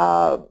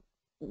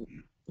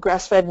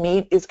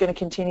meat is going to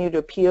continue to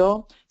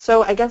appeal.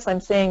 So I guess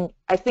I'm saying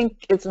I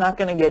think it's not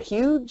going to get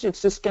huge.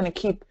 It's just going to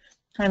keep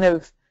kind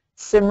of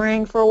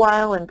simmering for a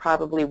while and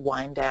probably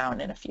wind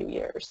down in a few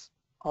years.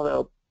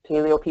 Although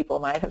paleo people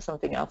might have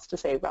something else to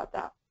say about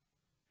that.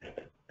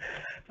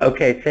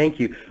 Okay, thank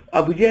you.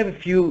 We do have a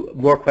few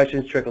more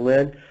questions trickle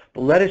in,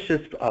 but let us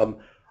just,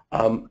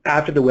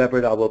 after the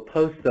webinar, I will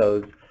post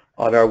those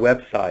on our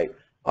website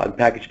on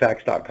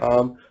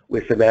packagepacks.com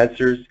with some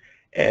answers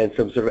and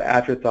some sort of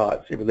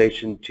afterthoughts in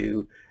relation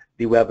to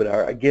the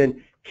webinar.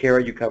 Again,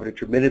 Kara, you covered a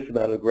tremendous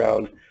amount of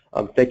ground.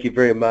 Thank you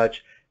very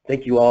much.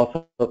 Thank you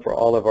also for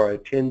all of our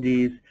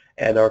attendees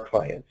and our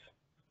clients.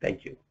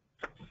 Thank you.